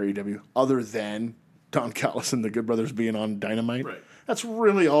for AEW other than Don Callis and the Good Brothers being on Dynamite. Right. That's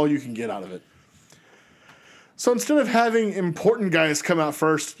really all you can get out of it. So instead of having important guys come out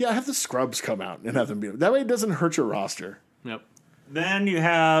first, have the scrubs come out and have them beat them. That way it doesn't hurt your roster. Yep. Then you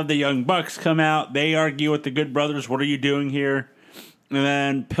have the Young Bucks come out. They argue with the Good Brothers. What are you doing here? And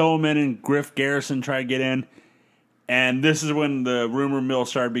then Pillman and Griff Garrison try to get in. And this is when the rumor mill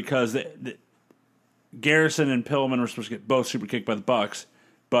started, because Garrison and Pillman were supposed to get both super kicked by the Bucks,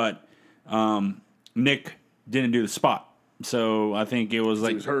 but Nick didn't do the spot. So I think it was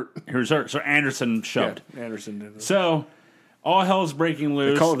like He was hurt. He was hurt. So Anderson shoved. Yeah, Anderson did it. So all hell's breaking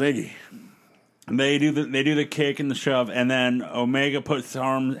loose. Call it Iggy. They do the kick and the shove, and then Omega puts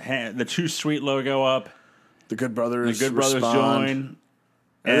the Too Sweet logo up. The Good Brothers. The Good Brothers respond. join.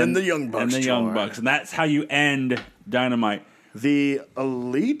 And then the Young Bucks And the Young join. Bucks. And that's how you end Dynamite. The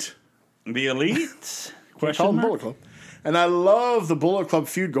Elite. The Elite? Call Question them mark? Bullet Club. And I love the Bullet Club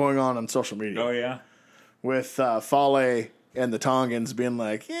feud going on social media. Oh, yeah? With Fale and the Tongans being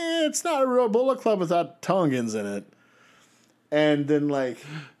like, it's not a real Bullet Club without Tongans in it. And then, like,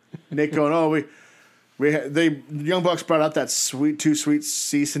 Nick going, the Young Bucks brought out that Too Sweet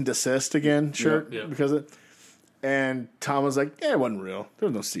cease and desist again shirt. Yeah. Because of it. And Tom was like, it wasn't real. There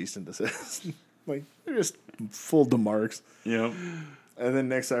was no cease and desist. Like, they're just full demarks. Yep. And then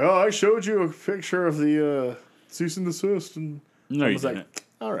Nick's like, I showed you a picture of the cease and desist. And No, I you was didn't. like,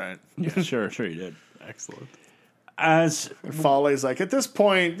 all right. Yeah, sure you did. Excellent. As Fale's like, at this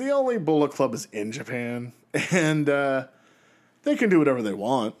point, the only Bullet Club is in Japan. And they can do whatever they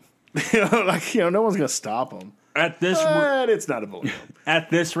want. No one's going to stop them. at this But it's not a Bullet Club.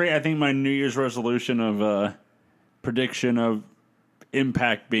 at this rate, I think my New Year's resolution of prediction of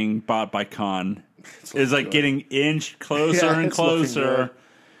Impact being bought by Khan is like getting inch closer Yeah, and it's looking closer. good.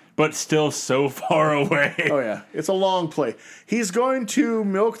 but still so far away. Oh yeah, it's a long play. He's going to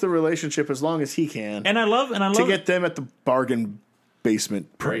milk the relationship as long as he can, And I love to get them at the bargain basement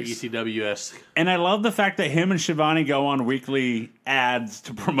Very price. ECW-esque. And I love the fact that him and Shivani go on weekly ads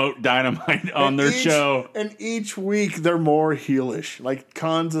to promote Dynamite on their show. And each week they're more heelish. Like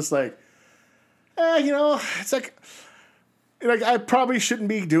Khan's just like, it's like I probably shouldn't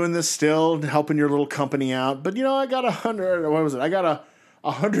be doing this still, helping your little company out. But I got I got a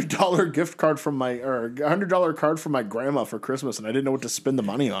 $100 gift card or $100 card from my grandma for Christmas, and I didn't know what to spend the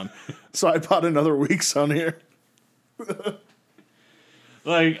money on, so I bought another week's on here.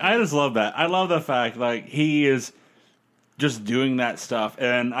 Like, I just love that. I love the fact, like, he is just doing that stuff.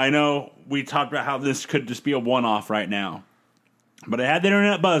 And I know we talked about how this could just be a one-off right now. But I had the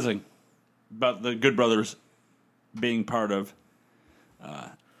internet buzzing about the Good Brothers being part of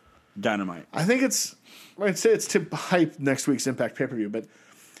Dynamite. I think it's to hype next week's Impact pay-per-view, but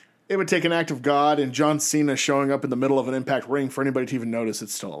it would take an act of God and John Cena showing up in the middle of an Impact ring for anybody to even notice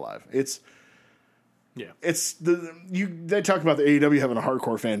it's still alive. They talk about the AEW having a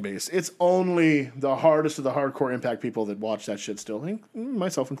hardcore fan base. It's only the hardest of the hardcore Impact people that watch that shit still,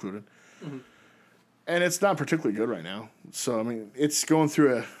 myself included. Mm-hmm. And it's not particularly good right now. So, I mean, it's going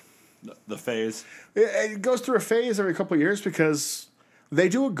through The phase. It goes through a phase every couple of years because they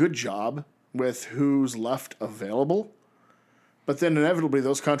do a good job with who's left available. But then inevitably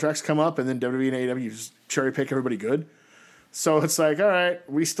those contracts come up and then WWE and AEW just cherry pick everybody good. So it's like, all right,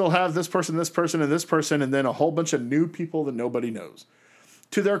 we still have this person, and this person, and then a whole bunch of new people that nobody knows.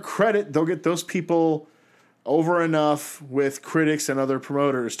 To their credit, they'll get those people over enough with critics and other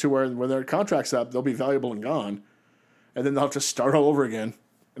promoters to where when their contract's up, they'll be valuable and gone. And then they'll have to start all over again.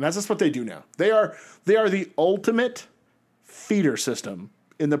 And that's just what they do now. They are the ultimate feeder system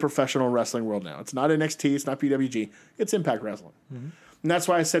in the professional wrestling world now. It's not NXT, it's not PWG, it's Impact Wrestling. Mm-hmm. And that's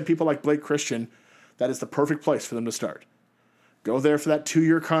why I said people like Blake Christian, that is the perfect place for them to start. Go there for that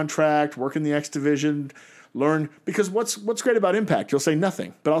 2-year contract, work in the X division, learn. Because what's great about Impact? You'll say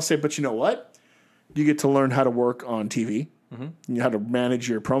nothing. But I'll say, but you know what? You get to learn how to work on TV. Mm-hmm. You know how to manage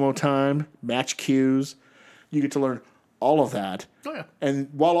your promo time, match cues. You get to learn all of that. Oh, yeah. And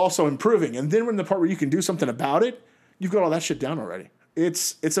while also improving. And then when the part where you can do something about it, you've got all that shit down already.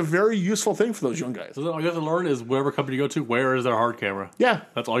 It's a very useful thing for those young guys. So all you have to learn is wherever company you go to, where is their hard camera? Yeah.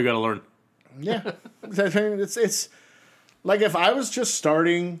 That's all you got to learn. Yeah. It's like if I was just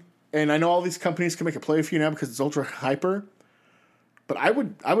starting, and I know all these companies can make a play for you now because it's ultra hyper, but I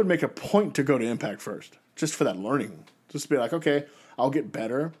would make a point to go to Impact first, just for that learning. Just be like, okay, I'll get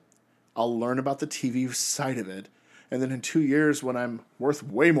better. I'll learn about the TV side of it. And then in 2 years, when I'm worth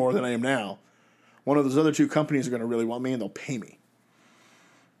way more than I am now, one of those other two companies are going to really want me and they'll pay me.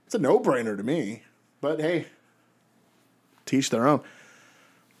 It's a no-brainer to me. But hey, teach their own.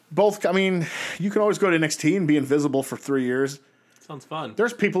 Both, I mean, you can always go to NXT and be invisible for 3 years. Sounds fun.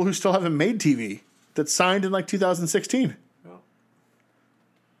 There's people who still haven't made TV that signed in like 2016. Yeah.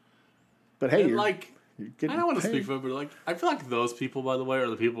 But hey, And you're getting I don't want to paid. speak for it, but I feel like those people, by the way, are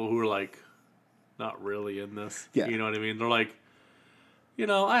the people who are not really in this. Yeah. You know what I mean? They're like,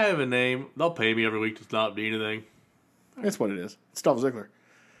 I have a name. They'll pay me every week to not be anything. That's what it is. It's Dolph Ziggler.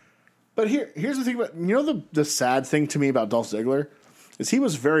 But here's the thing about the sad thing to me about Dolph Ziggler is he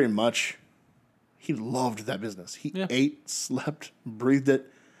was very much he loved that business. He ate, slept, breathed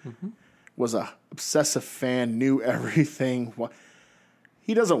it. Mm-hmm. Was a obsessive fan, knew everything.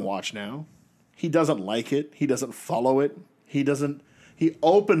 He doesn't watch now. He doesn't like it. He doesn't follow it. He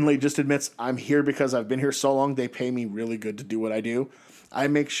openly just admits, I'm here because I've been here so long, they pay me really good to do what I do. I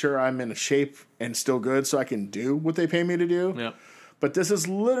make sure I'm in shape and still good so I can do what they pay me to do. Yep. But this is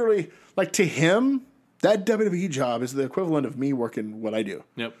literally, like, to him, that WWE job is the equivalent of me working what I do.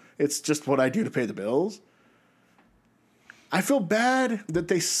 Yep. It's just what I do to pay the bills. I feel bad that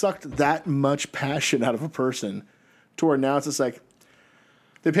they sucked that much passion out of a person to where now it's just like,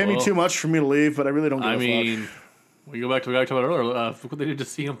 they pay me too much for me to leave, but I really don't give a fuck. We go back to what I talked about earlier. Look what they did to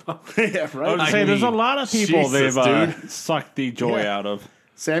CM Punk. Yeah, right. I would say there's a lot of people Jesus, they've sucked the joy out of.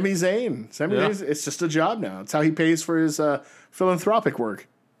 Sami Zayn. Zayn, it's just a job now. It's how he pays for his philanthropic work.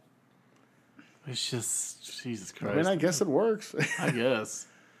 It's just, Jesus Christ. I mean, I guess it works. I guess.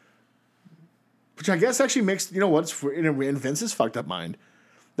 Which I guess actually makes, in Vince's fucked up mind,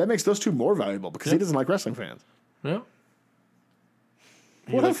 that makes those two more valuable because he doesn't like wrestling fans. Yeah.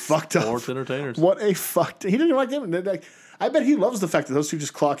 What a fucked up. Sports entertainers. What a fucked. He didn't like them. Like, I bet he loves the fact that those two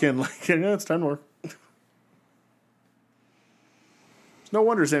just clock in like, it's time to work. It's no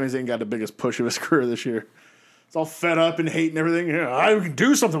wonder Sami Zayn got the biggest push of his career this year. It's all fed up and hating everything. Yeah, I can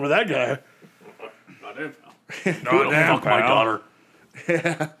do something with that guy. Not him, pal. Not him, Fuck my daughter.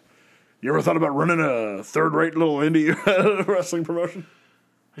 Yeah. You ever thought about running a third-rate little indie wrestling promotion?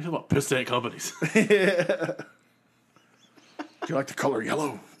 I feel about pissed at companies. Do you like the color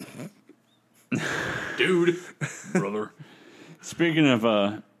yellow? Dude. Brother. Speaking of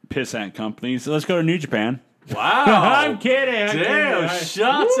pissant companies, let's go to New Japan. Wow. I'm kidding. Damn,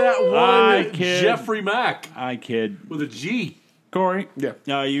 shots at I one kid. Jeffrey Mack I kid. with a G. Corey,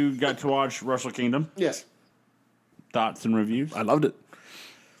 Yeah. You got to watch Wrestle Kingdom. Yes. Thoughts and reviews? I loved it.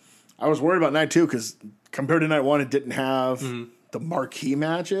 I was worried about night 2 because compared to night 1, it didn't have the marquee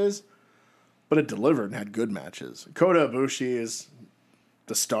matches, but it delivered and had good matches. Kota Ibushi is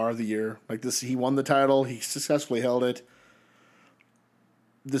the star of the year. Like this, he won the title. He successfully held it.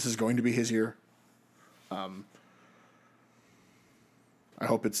 This is going to be his year. I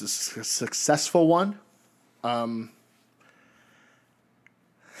hope it's a successful one.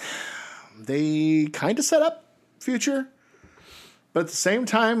 They kind of set up future, but at the same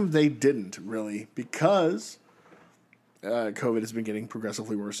time, they didn't really because COVID has been getting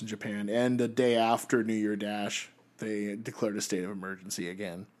progressively worse in Japan. And the day after New Year Dash, they declared a state of emergency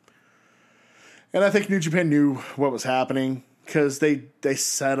again. And I think New Japan knew what was happening because they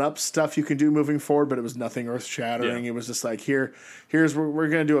set up stuff you can do moving forward, but it was nothing earth shattering. Yeah. It was just like here's where we're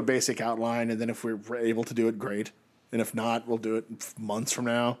going to do a basic outline, and then if we're able to do it, great. And if not, we'll do it months from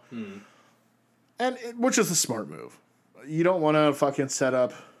now. Which is a smart move. You don't want to fucking set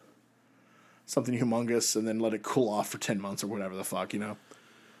up something humongous and then let it cool off for 10 months or whatever the fuck, you know.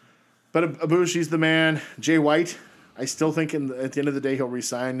 But Ibushi's the man. Jay White, I still think at the end of the day he'll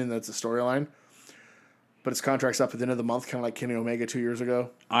resign, and that's a storyline. But his contract's up at the end of the month, kind of like Kenny Omega 2 years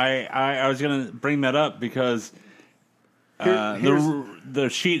ago. I was going to bring that up because the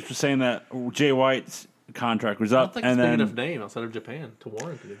sheets were saying that Jay White's contract was I up, don't think and it's big then enough name outside of Japan to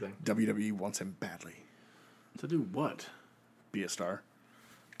warrant anything. WWE wants him badly. To do what? Be a star.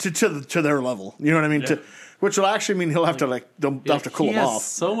 To their level. You know what I mean? Yeah. Which will actually mean he'll have to they'll have to cool he him has off.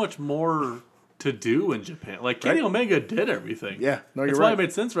 so much more to do in Japan. Like Kenny Right. Omega did everything. Yeah, no, you're that's why right. it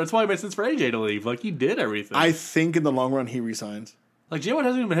made sense. That's why it made sense for AJ to leave. Like he did everything. I think in the long run he resigns. like Jay White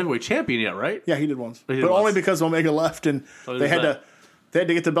hasn't even been heavyweight champion yet, right? Yeah, he did once. He did but only once. because Omega left and Oh, they had there's to they had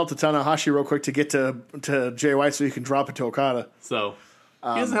to get the belt to Tanahashi real quick to get to Jay White so you can drop it to Okada. So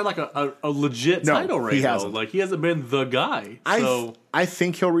he hasn't had like a legit no, title reign. he though. hasn't. Like he hasn't been the guy. So I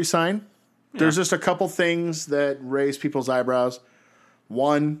think he'll resign. There's just a couple things that raise people's eyebrows.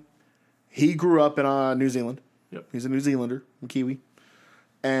 One, he grew up in New Zealand. Yep. He's a New Zealander, a Kiwi,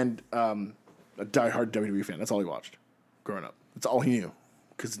 and a diehard WWE fan. That's all he watched growing up. That's all he knew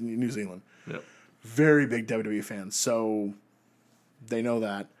because New Zealand. Yep. Very big WWE fan. So they know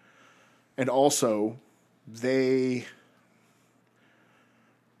that, and also they.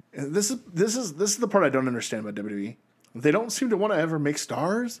 This is the part I don't understand about WWE. They don't seem to want to ever make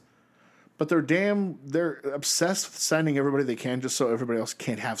stars. But they're obsessed with signing everybody they can just so everybody else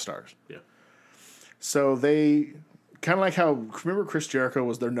can't have stars. Yeah. So they kind of like how, remember Chris Jericho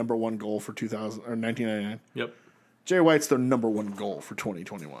was their number one goal for 1999? Yep. Jay White's their number one goal for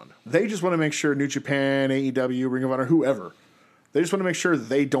 2021. They just want to make sure New Japan, AEW, Ring of Honor, whoever, they just want to make sure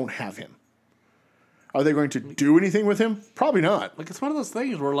they don't have him. Are they going to do anything with him? Probably not. Like it's one of those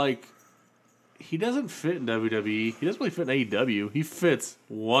things where like he doesn't fit in WWE. He doesn't really fit in AEW. He fits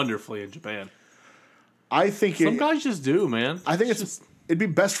wonderfully in Japan. I think Some guys just do, man. I think just it'd be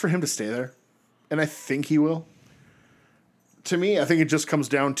best for him to stay there, and I think he will. To me, I think it just comes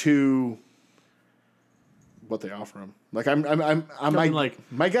down to what they offer him. Like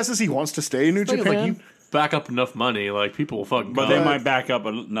my guess is he wants to stay in New thing is, Japan. like, you back up enough money, like people will fucking. but go. they might back up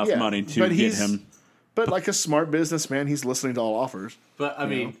enough Yeah, money to but get he's- him. But like a smart businessman, he's listening to all offers. But I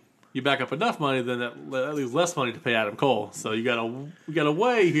mean, you back up enough money, then that leaves less money to pay Adam Cole. So we got a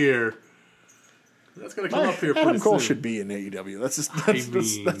way here. That's gonna come up here Adam pretty Cole soon. should be in AEW.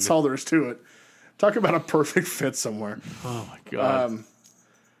 mean- That's all there is to it. Talk about a perfect fit somewhere. Oh my god.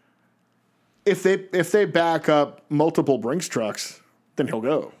 If they back up multiple Brinks trucks, then he'll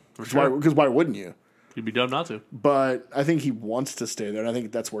go. sure. Because why wouldn't you? You'd be dumb not to. But I think he wants to stay there, and I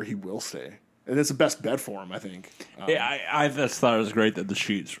think that's where he will stay. And it's the best bet for him, I think. Yeah, I just thought it was great that the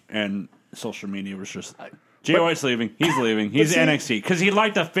sheets and social media was just Jay White's leaving. He's leaving. He's see- NXT because he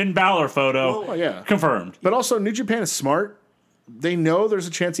liked the Finn Balor photo. Oh, yeah. Confirmed. But also, New Japan is smart. They know there's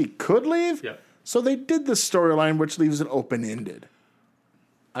a chance he could leave. Yeah. So they did this storyline, which leaves it open-ended.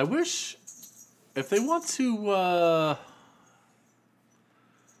 I wish if they want to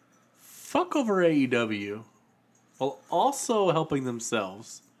fuck over AEW while also helping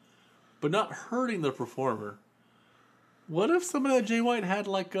themselves, but not hurting the performer. What if somebody like Jay White had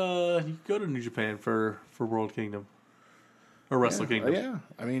like you could go to New Japan for World Kingdom? or Wrestle Kingdom. Yeah,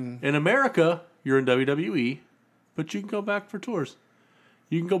 I mean, In America, you're in WWE, but you can go back for tours.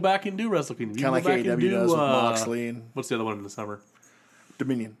 You can go back and do Wrestle Kingdom. You kind of can like go back and AEW do, does with Moxley and what's the other one in the summer?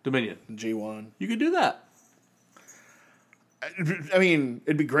 Dominion, Dominion. G1. You could do that. I mean,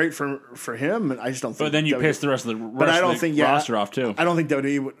 it'd be great for him. I just don't think. But then you WWE piss the rest of the But I don't think roster off too. I don't think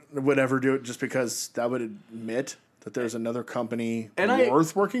WWE would ever do it just because that would admit that there's another company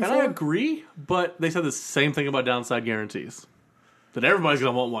worth working and for. I agree, but they said the same thing about downside guarantees. That everybody's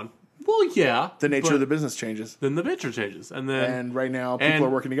going to want one. Well, yeah. The nature but of the business changes, then the picture changes. And then and right now people and- are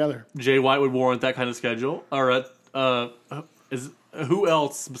working together. Jay White would warrant that kind of schedule. Or who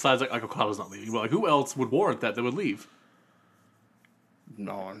else besides like Okada's not leaving? But like who else would warrant that would leave?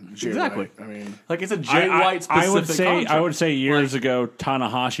 No, Jay Exactly. White, I mean, Like it's a Jay White specific I would contract. say years ago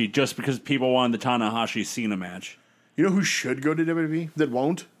Tanahashi, just because people wanted the Tanahashi Cena match. you know who should go to WWE that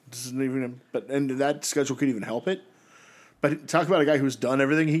won't? This isn't even, and that schedule could even help it. But talk about a guy who's done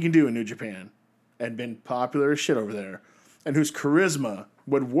everything he can do in New Japan and been popular as shit over there, and whose charisma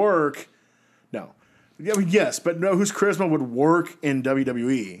would work. No, I mean yes, but no, whose charisma would work in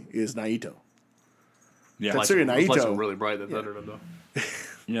WWE is Naito. Yeah, That's Those lights Naito. are really bright in the Thunderdome though.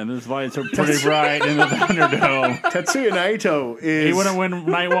 yeah. Those lights are pretty bright in the Thunderdome. Tetsuya Naito is He wouldn't win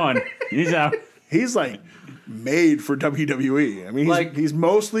night one. He's out. he's like made for WWE. I mean, he's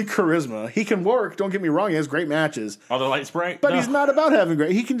mostly charisma. He can work. Don't get me wrong. He has great matches, Are the lights bright? but No. he's not about having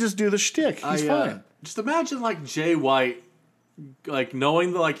great. He can just do the shtick. He's fine. Just imagine like Jay White, like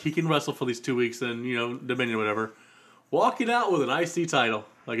knowing that like he can wrestle for these 2 weeks and Dominion or whatever, walking out with an IC title.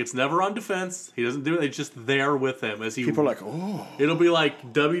 Like it's never on defense. He doesn't do it. It's just there with him as he. People are like, oh, It'll be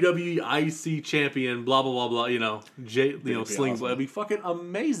like WWE IC champion, blah blah blah blah. be Slings. awesome. It'll be fucking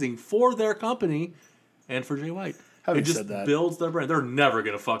amazing for their company and for Jay White. Having it just said that- builds their brand. They're never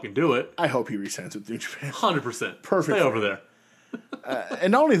gonna fucking do it. I hope he resigns with New Japan. 100%. Perfect Stay for over him. there.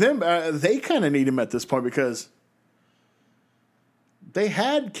 And not only them, they kind of need him at this point because they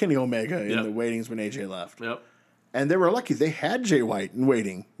had Kenny Omega in Yep. the waitings when AJ left. Yep. And they were lucky. They had Jay White in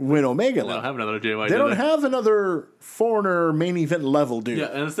waiting when Omega They don't left. have another Jay White. They do don't have another foreigner main event level dude. Yeah,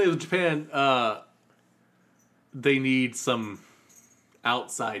 and the state of Japan, they need some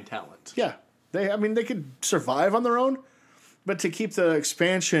outside talent. Yeah. They could survive on their own, but to keep the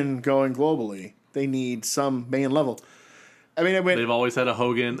expansion going globally, they need some main level. I mean, They've always had a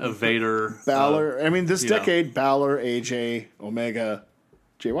Hogan, a Vader, Balor. This you know. decade, Balor, AJ, Omega,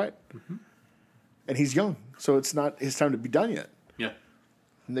 Jay White. And he's young, so it's not his time to be done yet. yeah.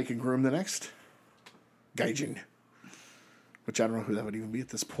 And they can groom the next Gaijin, which I don't know who that would even be at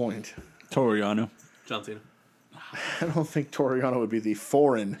this point. Toriano. John Cena. I don't think Toriano would be the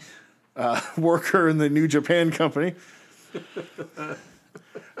foreign worker in the New Japan company.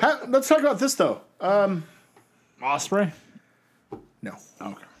 Let's talk about this, though. Osprey. No.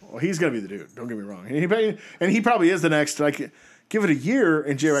 Okay. Well, he's going to be the dude. Don't get me wrong. And he probably is the next. Like, give it a year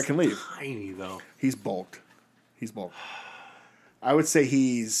and J-Rec can leave. Tiny, though. He's bulked. I would say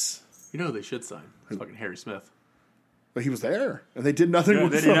he's... You know who they should sign? It's fucking Harry Smith. But he was there, and they did nothing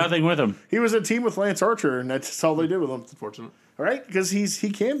with They him. did nothing with him. He was a team with Lance Archer, and that's all they did with him. It's unfortunate. All right? Because he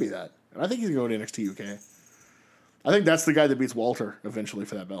can be that. And I think he's going to NXT UK. I think that's the guy that beats Walter eventually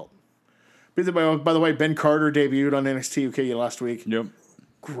for that belt. By the way, Ben Carter debuted on NXT UK last week. Yep.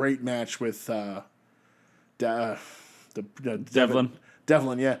 Great match with Devlin.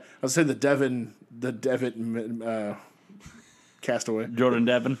 Devlin, yeah. I was saying the Devin Castaway. Jordan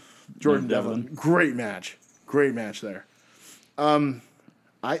Devlin. Jordan Devlin. Great match there. But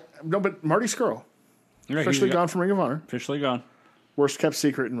Marty Scurll. Officially gone from Ring of Honor. Officially gone. Worst kept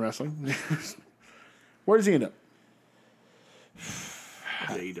secret in wrestling. Where does he end up?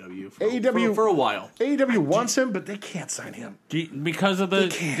 AEW. AEW For a while. AEW wants him, but they can't sign him. Because of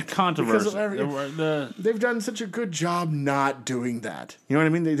the controversy. Because of They've done such a good job not doing that. You know what I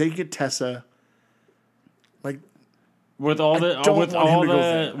mean? They get Tessa. Like, With all the don't want him to go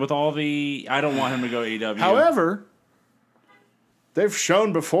there. with all the I don't want him to go AEW. however, they've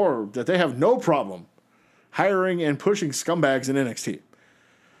shown before that they have no problem hiring and pushing scumbags in NXT.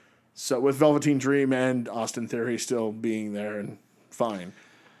 So with Velveteen Dream and Austin Theory still being there and fine.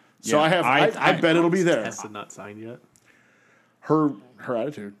 So Yeah, I bet it'll be there. Tessa not signed yet. Her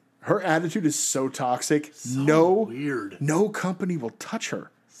attitude. Her attitude is so toxic. No Weird. no company will touch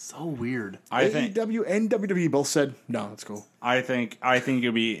her. So weird. I think AEW and WWE both said, no, that's cool. I think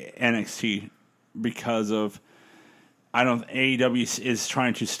it'll be NXT because of AEW is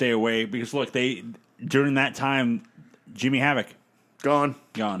trying to stay away because look, during that time Jimmy Havoc Gone.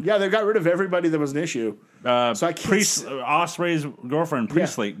 gone. Yeah, they got rid of everybody that was an issue. So I can't Osprey's girlfriend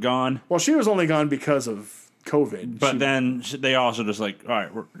Priestley gone. Well, she was only gone because of COVID. But then they also just like, all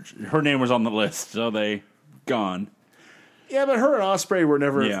right, her name was on the list, so they gone. Yeah, but her and Ospreay were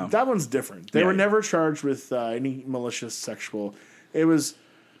never. Yeah. That one's different. They were never charged with any malicious sexual. It was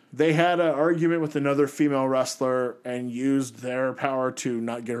they had an argument with another female wrestler and used their power to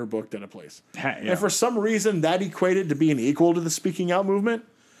not get her booked at a place. And for some reason, that equated to being equal to the speaking out movement,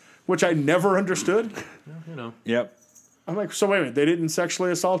 which I never understood. You know. Yep. I'm like, so wait a minute, they didn't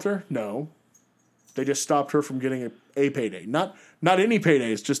sexually assault her? No. They just stopped her from getting a payday. Not any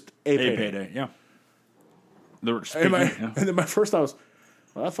paydays, just a payday. Yeah. And then my first thought was,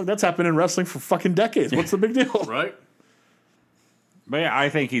 well, that's happened in wrestling for fucking decades. What's the big deal? Right? But yeah, I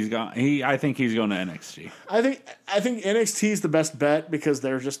think he's gone. I think he's going to NXT. I think NXT is the best bet because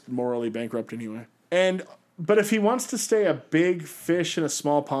they're just morally bankrupt anyway. But if he wants to stay a big fish in a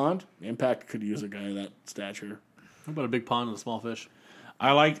small pond, Impact could use a guy of that stature. What about a big pond and a small fish?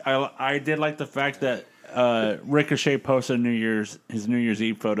 I did like the fact that Ricochet posted his New Year's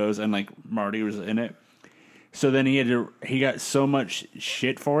Eve photos and like Marty was in it. So then he got so much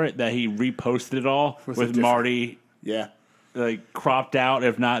shit for it that he reposted it all with Marty. Yeah. Like cropped out.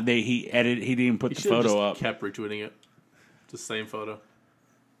 If not, he didn't even put the photo up. Kept retweeting it. The same photo.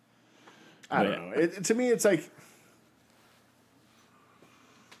 I don't know. To me, it's like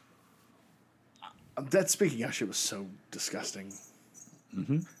that speaking out shit was so disgusting.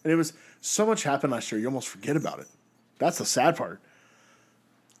 Mm-hmm. And it was so much happened last year. You almost forget about it. That's the sad part.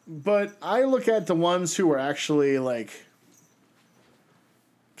 But I look at the ones who were actually like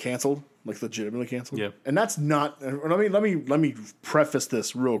canceled, like legitimately canceled. Yeah. And that's not. Let me preface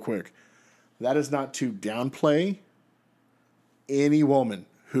this real quick. That is not to downplay any woman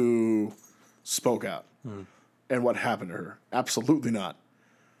who spoke out and what happened to her. Absolutely not.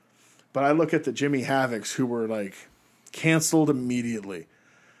 But I look at the Jimmy Havocs who were like canceled immediately.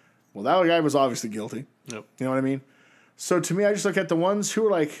 Well, that guy was obviously guilty. Yep. You know what I mean? So to me, I just look at the ones who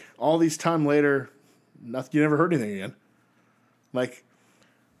are like all these time later, nothing. You never heard anything again. Like,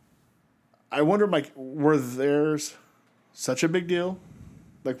 I wonder, like, were theirs such a big deal?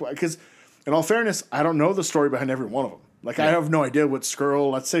 Like, because in all fairness, I don't know the story behind every one of them. Like, I have no idea what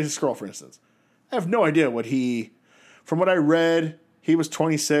Skrull. Let's say Skrull, for instance. I have no idea what he. From what I read, he was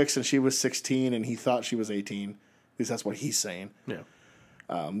 26 and she was 16, and he thought she was 18. At least that's what he's saying. Yeah.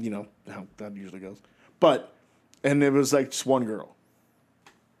 You know how that usually goes. But. And it was like just one girl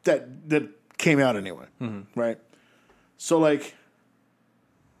that came out anyway, right? So like,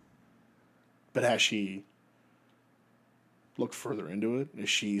 but has she looked further into it? Is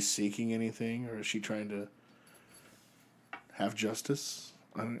she seeking anything, or is she trying to have justice?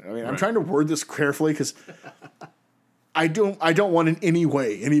 I mean, I'm trying to word this carefully because I don't want in any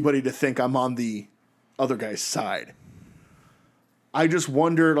way anybody to think I'm on the other guy's side. I just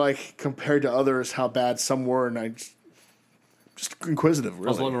wonder, like, compared to others, how bad some were, and I just inquisitive, really. I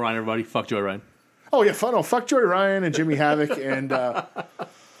was letting Ryan, everybody. Fuck Joey Ryan. Oh, yeah, fuck Joey Ryan and Jimmy Havoc, and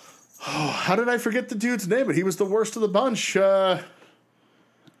how did I forget the dude's name? But he was the worst of the bunch. What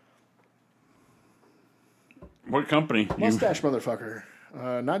company? Mustache motherfucker.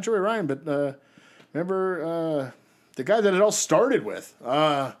 Not Joey Ryan, but remember the guy that it all started with.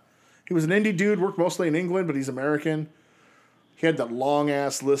 He was an indie dude, worked mostly in England, but he's American. He had that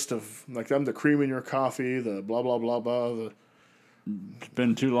long-ass list of, like, I'm the cream in your coffee, the blah, blah, blah, blah. It's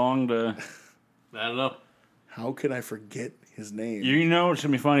been too long to... I don't know. How can I forget his name? You know what's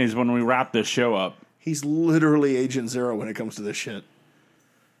going to be funny is when we wrap this show up. He's literally Agent Zero when it comes to this shit.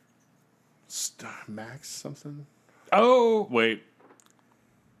 Max something? Oh, wait.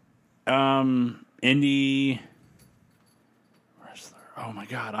 Indie wrestler. Oh, my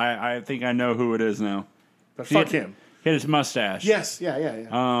God. I think I know who it is now. But fuck him. He had his mustache. Yes, yeah.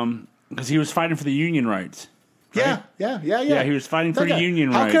 Because he was fighting for the union rights. Right? Yeah. Yeah, he was fighting for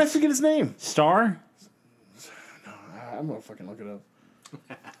union rights. How can I forget his name? Star? No, I'm going to fucking look it up.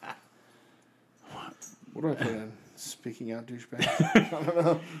 What do I put in? Speaking out douchebags? I don't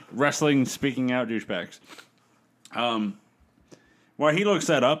know. Wrestling speaking out douchebags. While he looks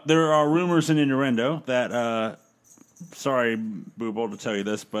that up, there are rumors in innuendo that, sorry, Booble, to tell you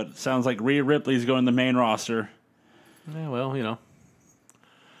this, but it sounds like Rhea Ripley's going to the main roster. Yeah, well, you know.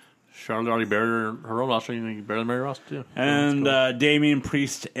 Charlotte already buried her own roster. You can bury the Mary roster, too. And Damian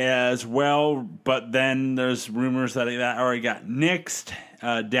Priest as well, but then there's rumors that already got nixed.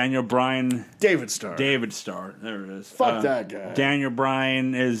 Daniel Bryan. David Starr. There it is. Fuck that guy. Daniel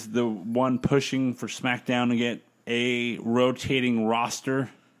Bryan is the one pushing for SmackDown to get a rotating roster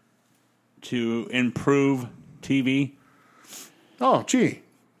to improve TV. Oh, gee.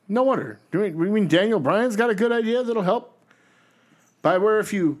 No wonder. We mean Daniel Bryan's got a good idea that'll help? By where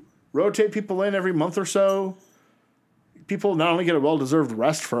if you Rotate people in every month or so. People not only get a well-deserved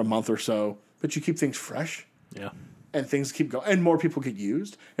rest for a month or so, but you keep things fresh. Yeah. And things keep going. And more people get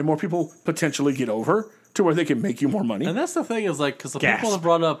used. And more people potentially get over to where they can make you more money. And that's the thing is like, because the Gasp. people have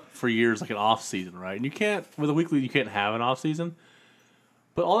brought up for years like an off season, right? And you can't, with a weekly, you can't have an off season.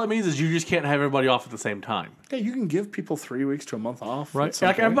 But all that means is you just can't have everybody off at the same time. Yeah, you can give people 3 weeks to a month off. Right.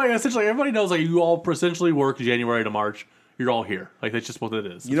 Like everybody knows like you all essentially work January to March. You're all here. Like that's just what it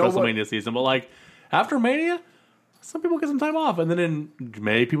is. You know It's what? WrestleMania season. But like after Mania, some people get some time off. And then in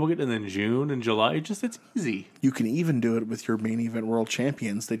May people get, and then June and July, it's easy. You can even do it with your main event world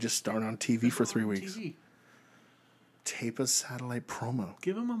champions. They just start on TV for 3 weeks. TV. Tape a satellite promo,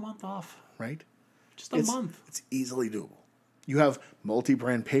 Give them a month off. right? Just a month. It's easily doable. You have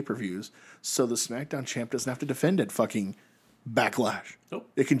multi-brand pay-per-views, so the SmackDown champ doesn't have to defend it fucking Backlash. Nope.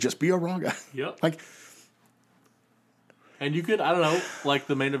 It can just be a Raw guy. Yep. Like, And you could, I don't know, like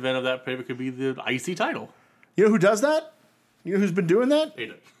the main event of that paper could be the IC title. you know who does that? You know who's been doing that?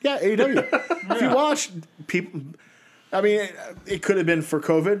 AEW. Yeah, AEW. If you watch people, I mean, it could have been for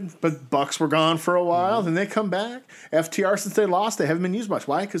COVID, but Bucks were gone for a while. Then they come back. FTR, since they lost, they haven't been used much.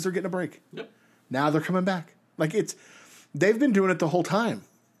 Why? Because they're getting a break. Yep. Now they're coming back. Like they've been doing it the whole time,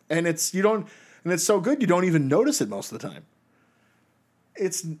 and it's so good you don't even notice it most of the time.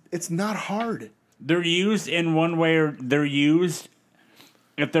 It's not hard. They're used in one way, or they're used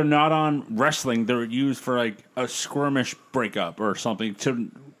if they're not on wrestling. They're used for like a skirmish breakup or something to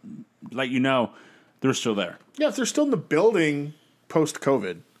let you know they're still there. Yeah, if they're still in the building post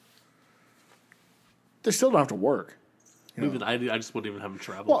COVID, they still don't have to work. Even I just wouldn't even have them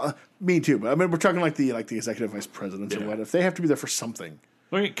travel. Well, me too. But I mean, we're talking like the executive vice presidents or what. If they have to be there for something.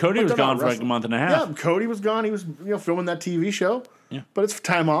 Look at Cody was they're not gone for like a wrestling. month and a half. Yeah, Cody was gone. He was filming that TV show. Yeah. But it's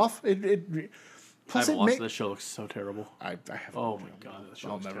time off. I Plus haven't it watched ma- this show. It looks so terrible. I haven't. Oh my god, that show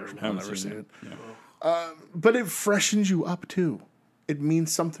I'll looks never, terrible. I'll Haven't never seen see it. it. But it freshens you up too. It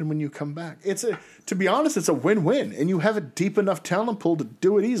means something when you come back. To be honest, it's a win-win, and you have a deep enough talent pool to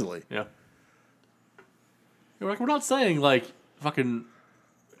do it easily. Yeah. We're not saying like fucking.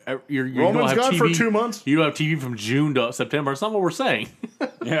 You Roman's don't have gone for TV 2 months. You don't have TV from June to September. It's not what we're saying.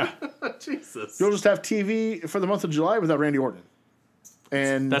 Yeah. Jesus. You'll just have TV for the month of July without Randy Orton,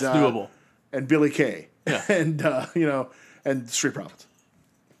 and That's doable. and Billy Kay, Yeah. and and Street Profits.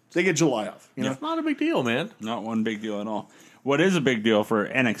 They get July off. You know, It's not a big deal, man. Not one big deal at all. What is a big deal for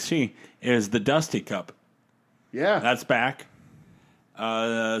NXT is the Dusty Cup. yeah. That's back.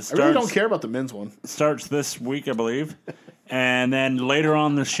 I really don't care about the men's one. Starts this week, I believe. And then later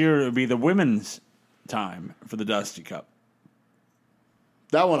on this year, it would be the women's time for the Dusty Cup.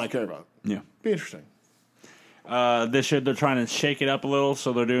 That one I care about. Yeah. Be interesting. This year, they're trying to shake it up a little,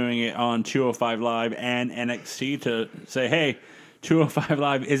 so they're doing it on 205 Live and NXT to say, hey, 205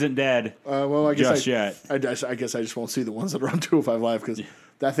 Live isn't dead Well, I guess just yet. I guess I just won't see the ones that are on 205 Live because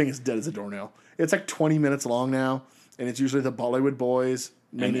that thing is dead as a doornail. It's like 20 minutes long now, and it's usually the Bollywood Boys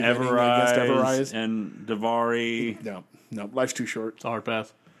And main eventing against Everrise Everrise. and Davari. No, life's too short. It's a hard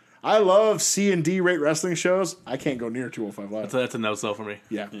pass. I love C and D rate wrestling shows. I can't go near 205 Live. That's a no sell for me.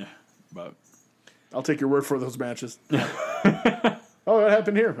 Yeah, Yeah. But I'll take your word for those matches. Oh, that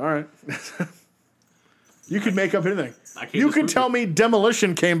happened here. All right. You could make up anything. I can't You disprove could tell me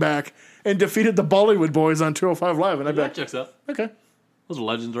Demolition came back and defeated the Bollywood Boys on 205 Live, and I'd be That like, checks out. okay. Those are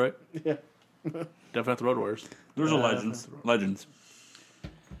legends, right? Yeah. Definitely not the Road Warriors. those are legends. Legends.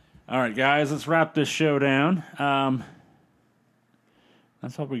 All right, guys, let's wrap this show down.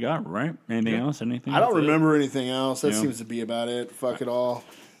 That's all we got, right? Anything else? Anything? I don't else? remember anything else. That Yeah. seems to be about it. Fuck it all.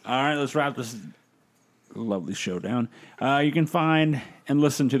 All right, let's wrap this lovely show down. You can find and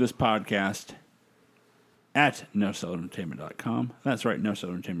listen to this podcast at nocellentertainment.com. That's right,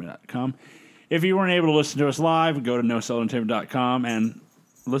 nocellentertainment.com. If you weren't able to listen to us live, go to nocellentertainment.com and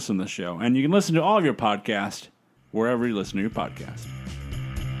listen to the show. And you can listen to all of your podcasts wherever you listen to your podcast.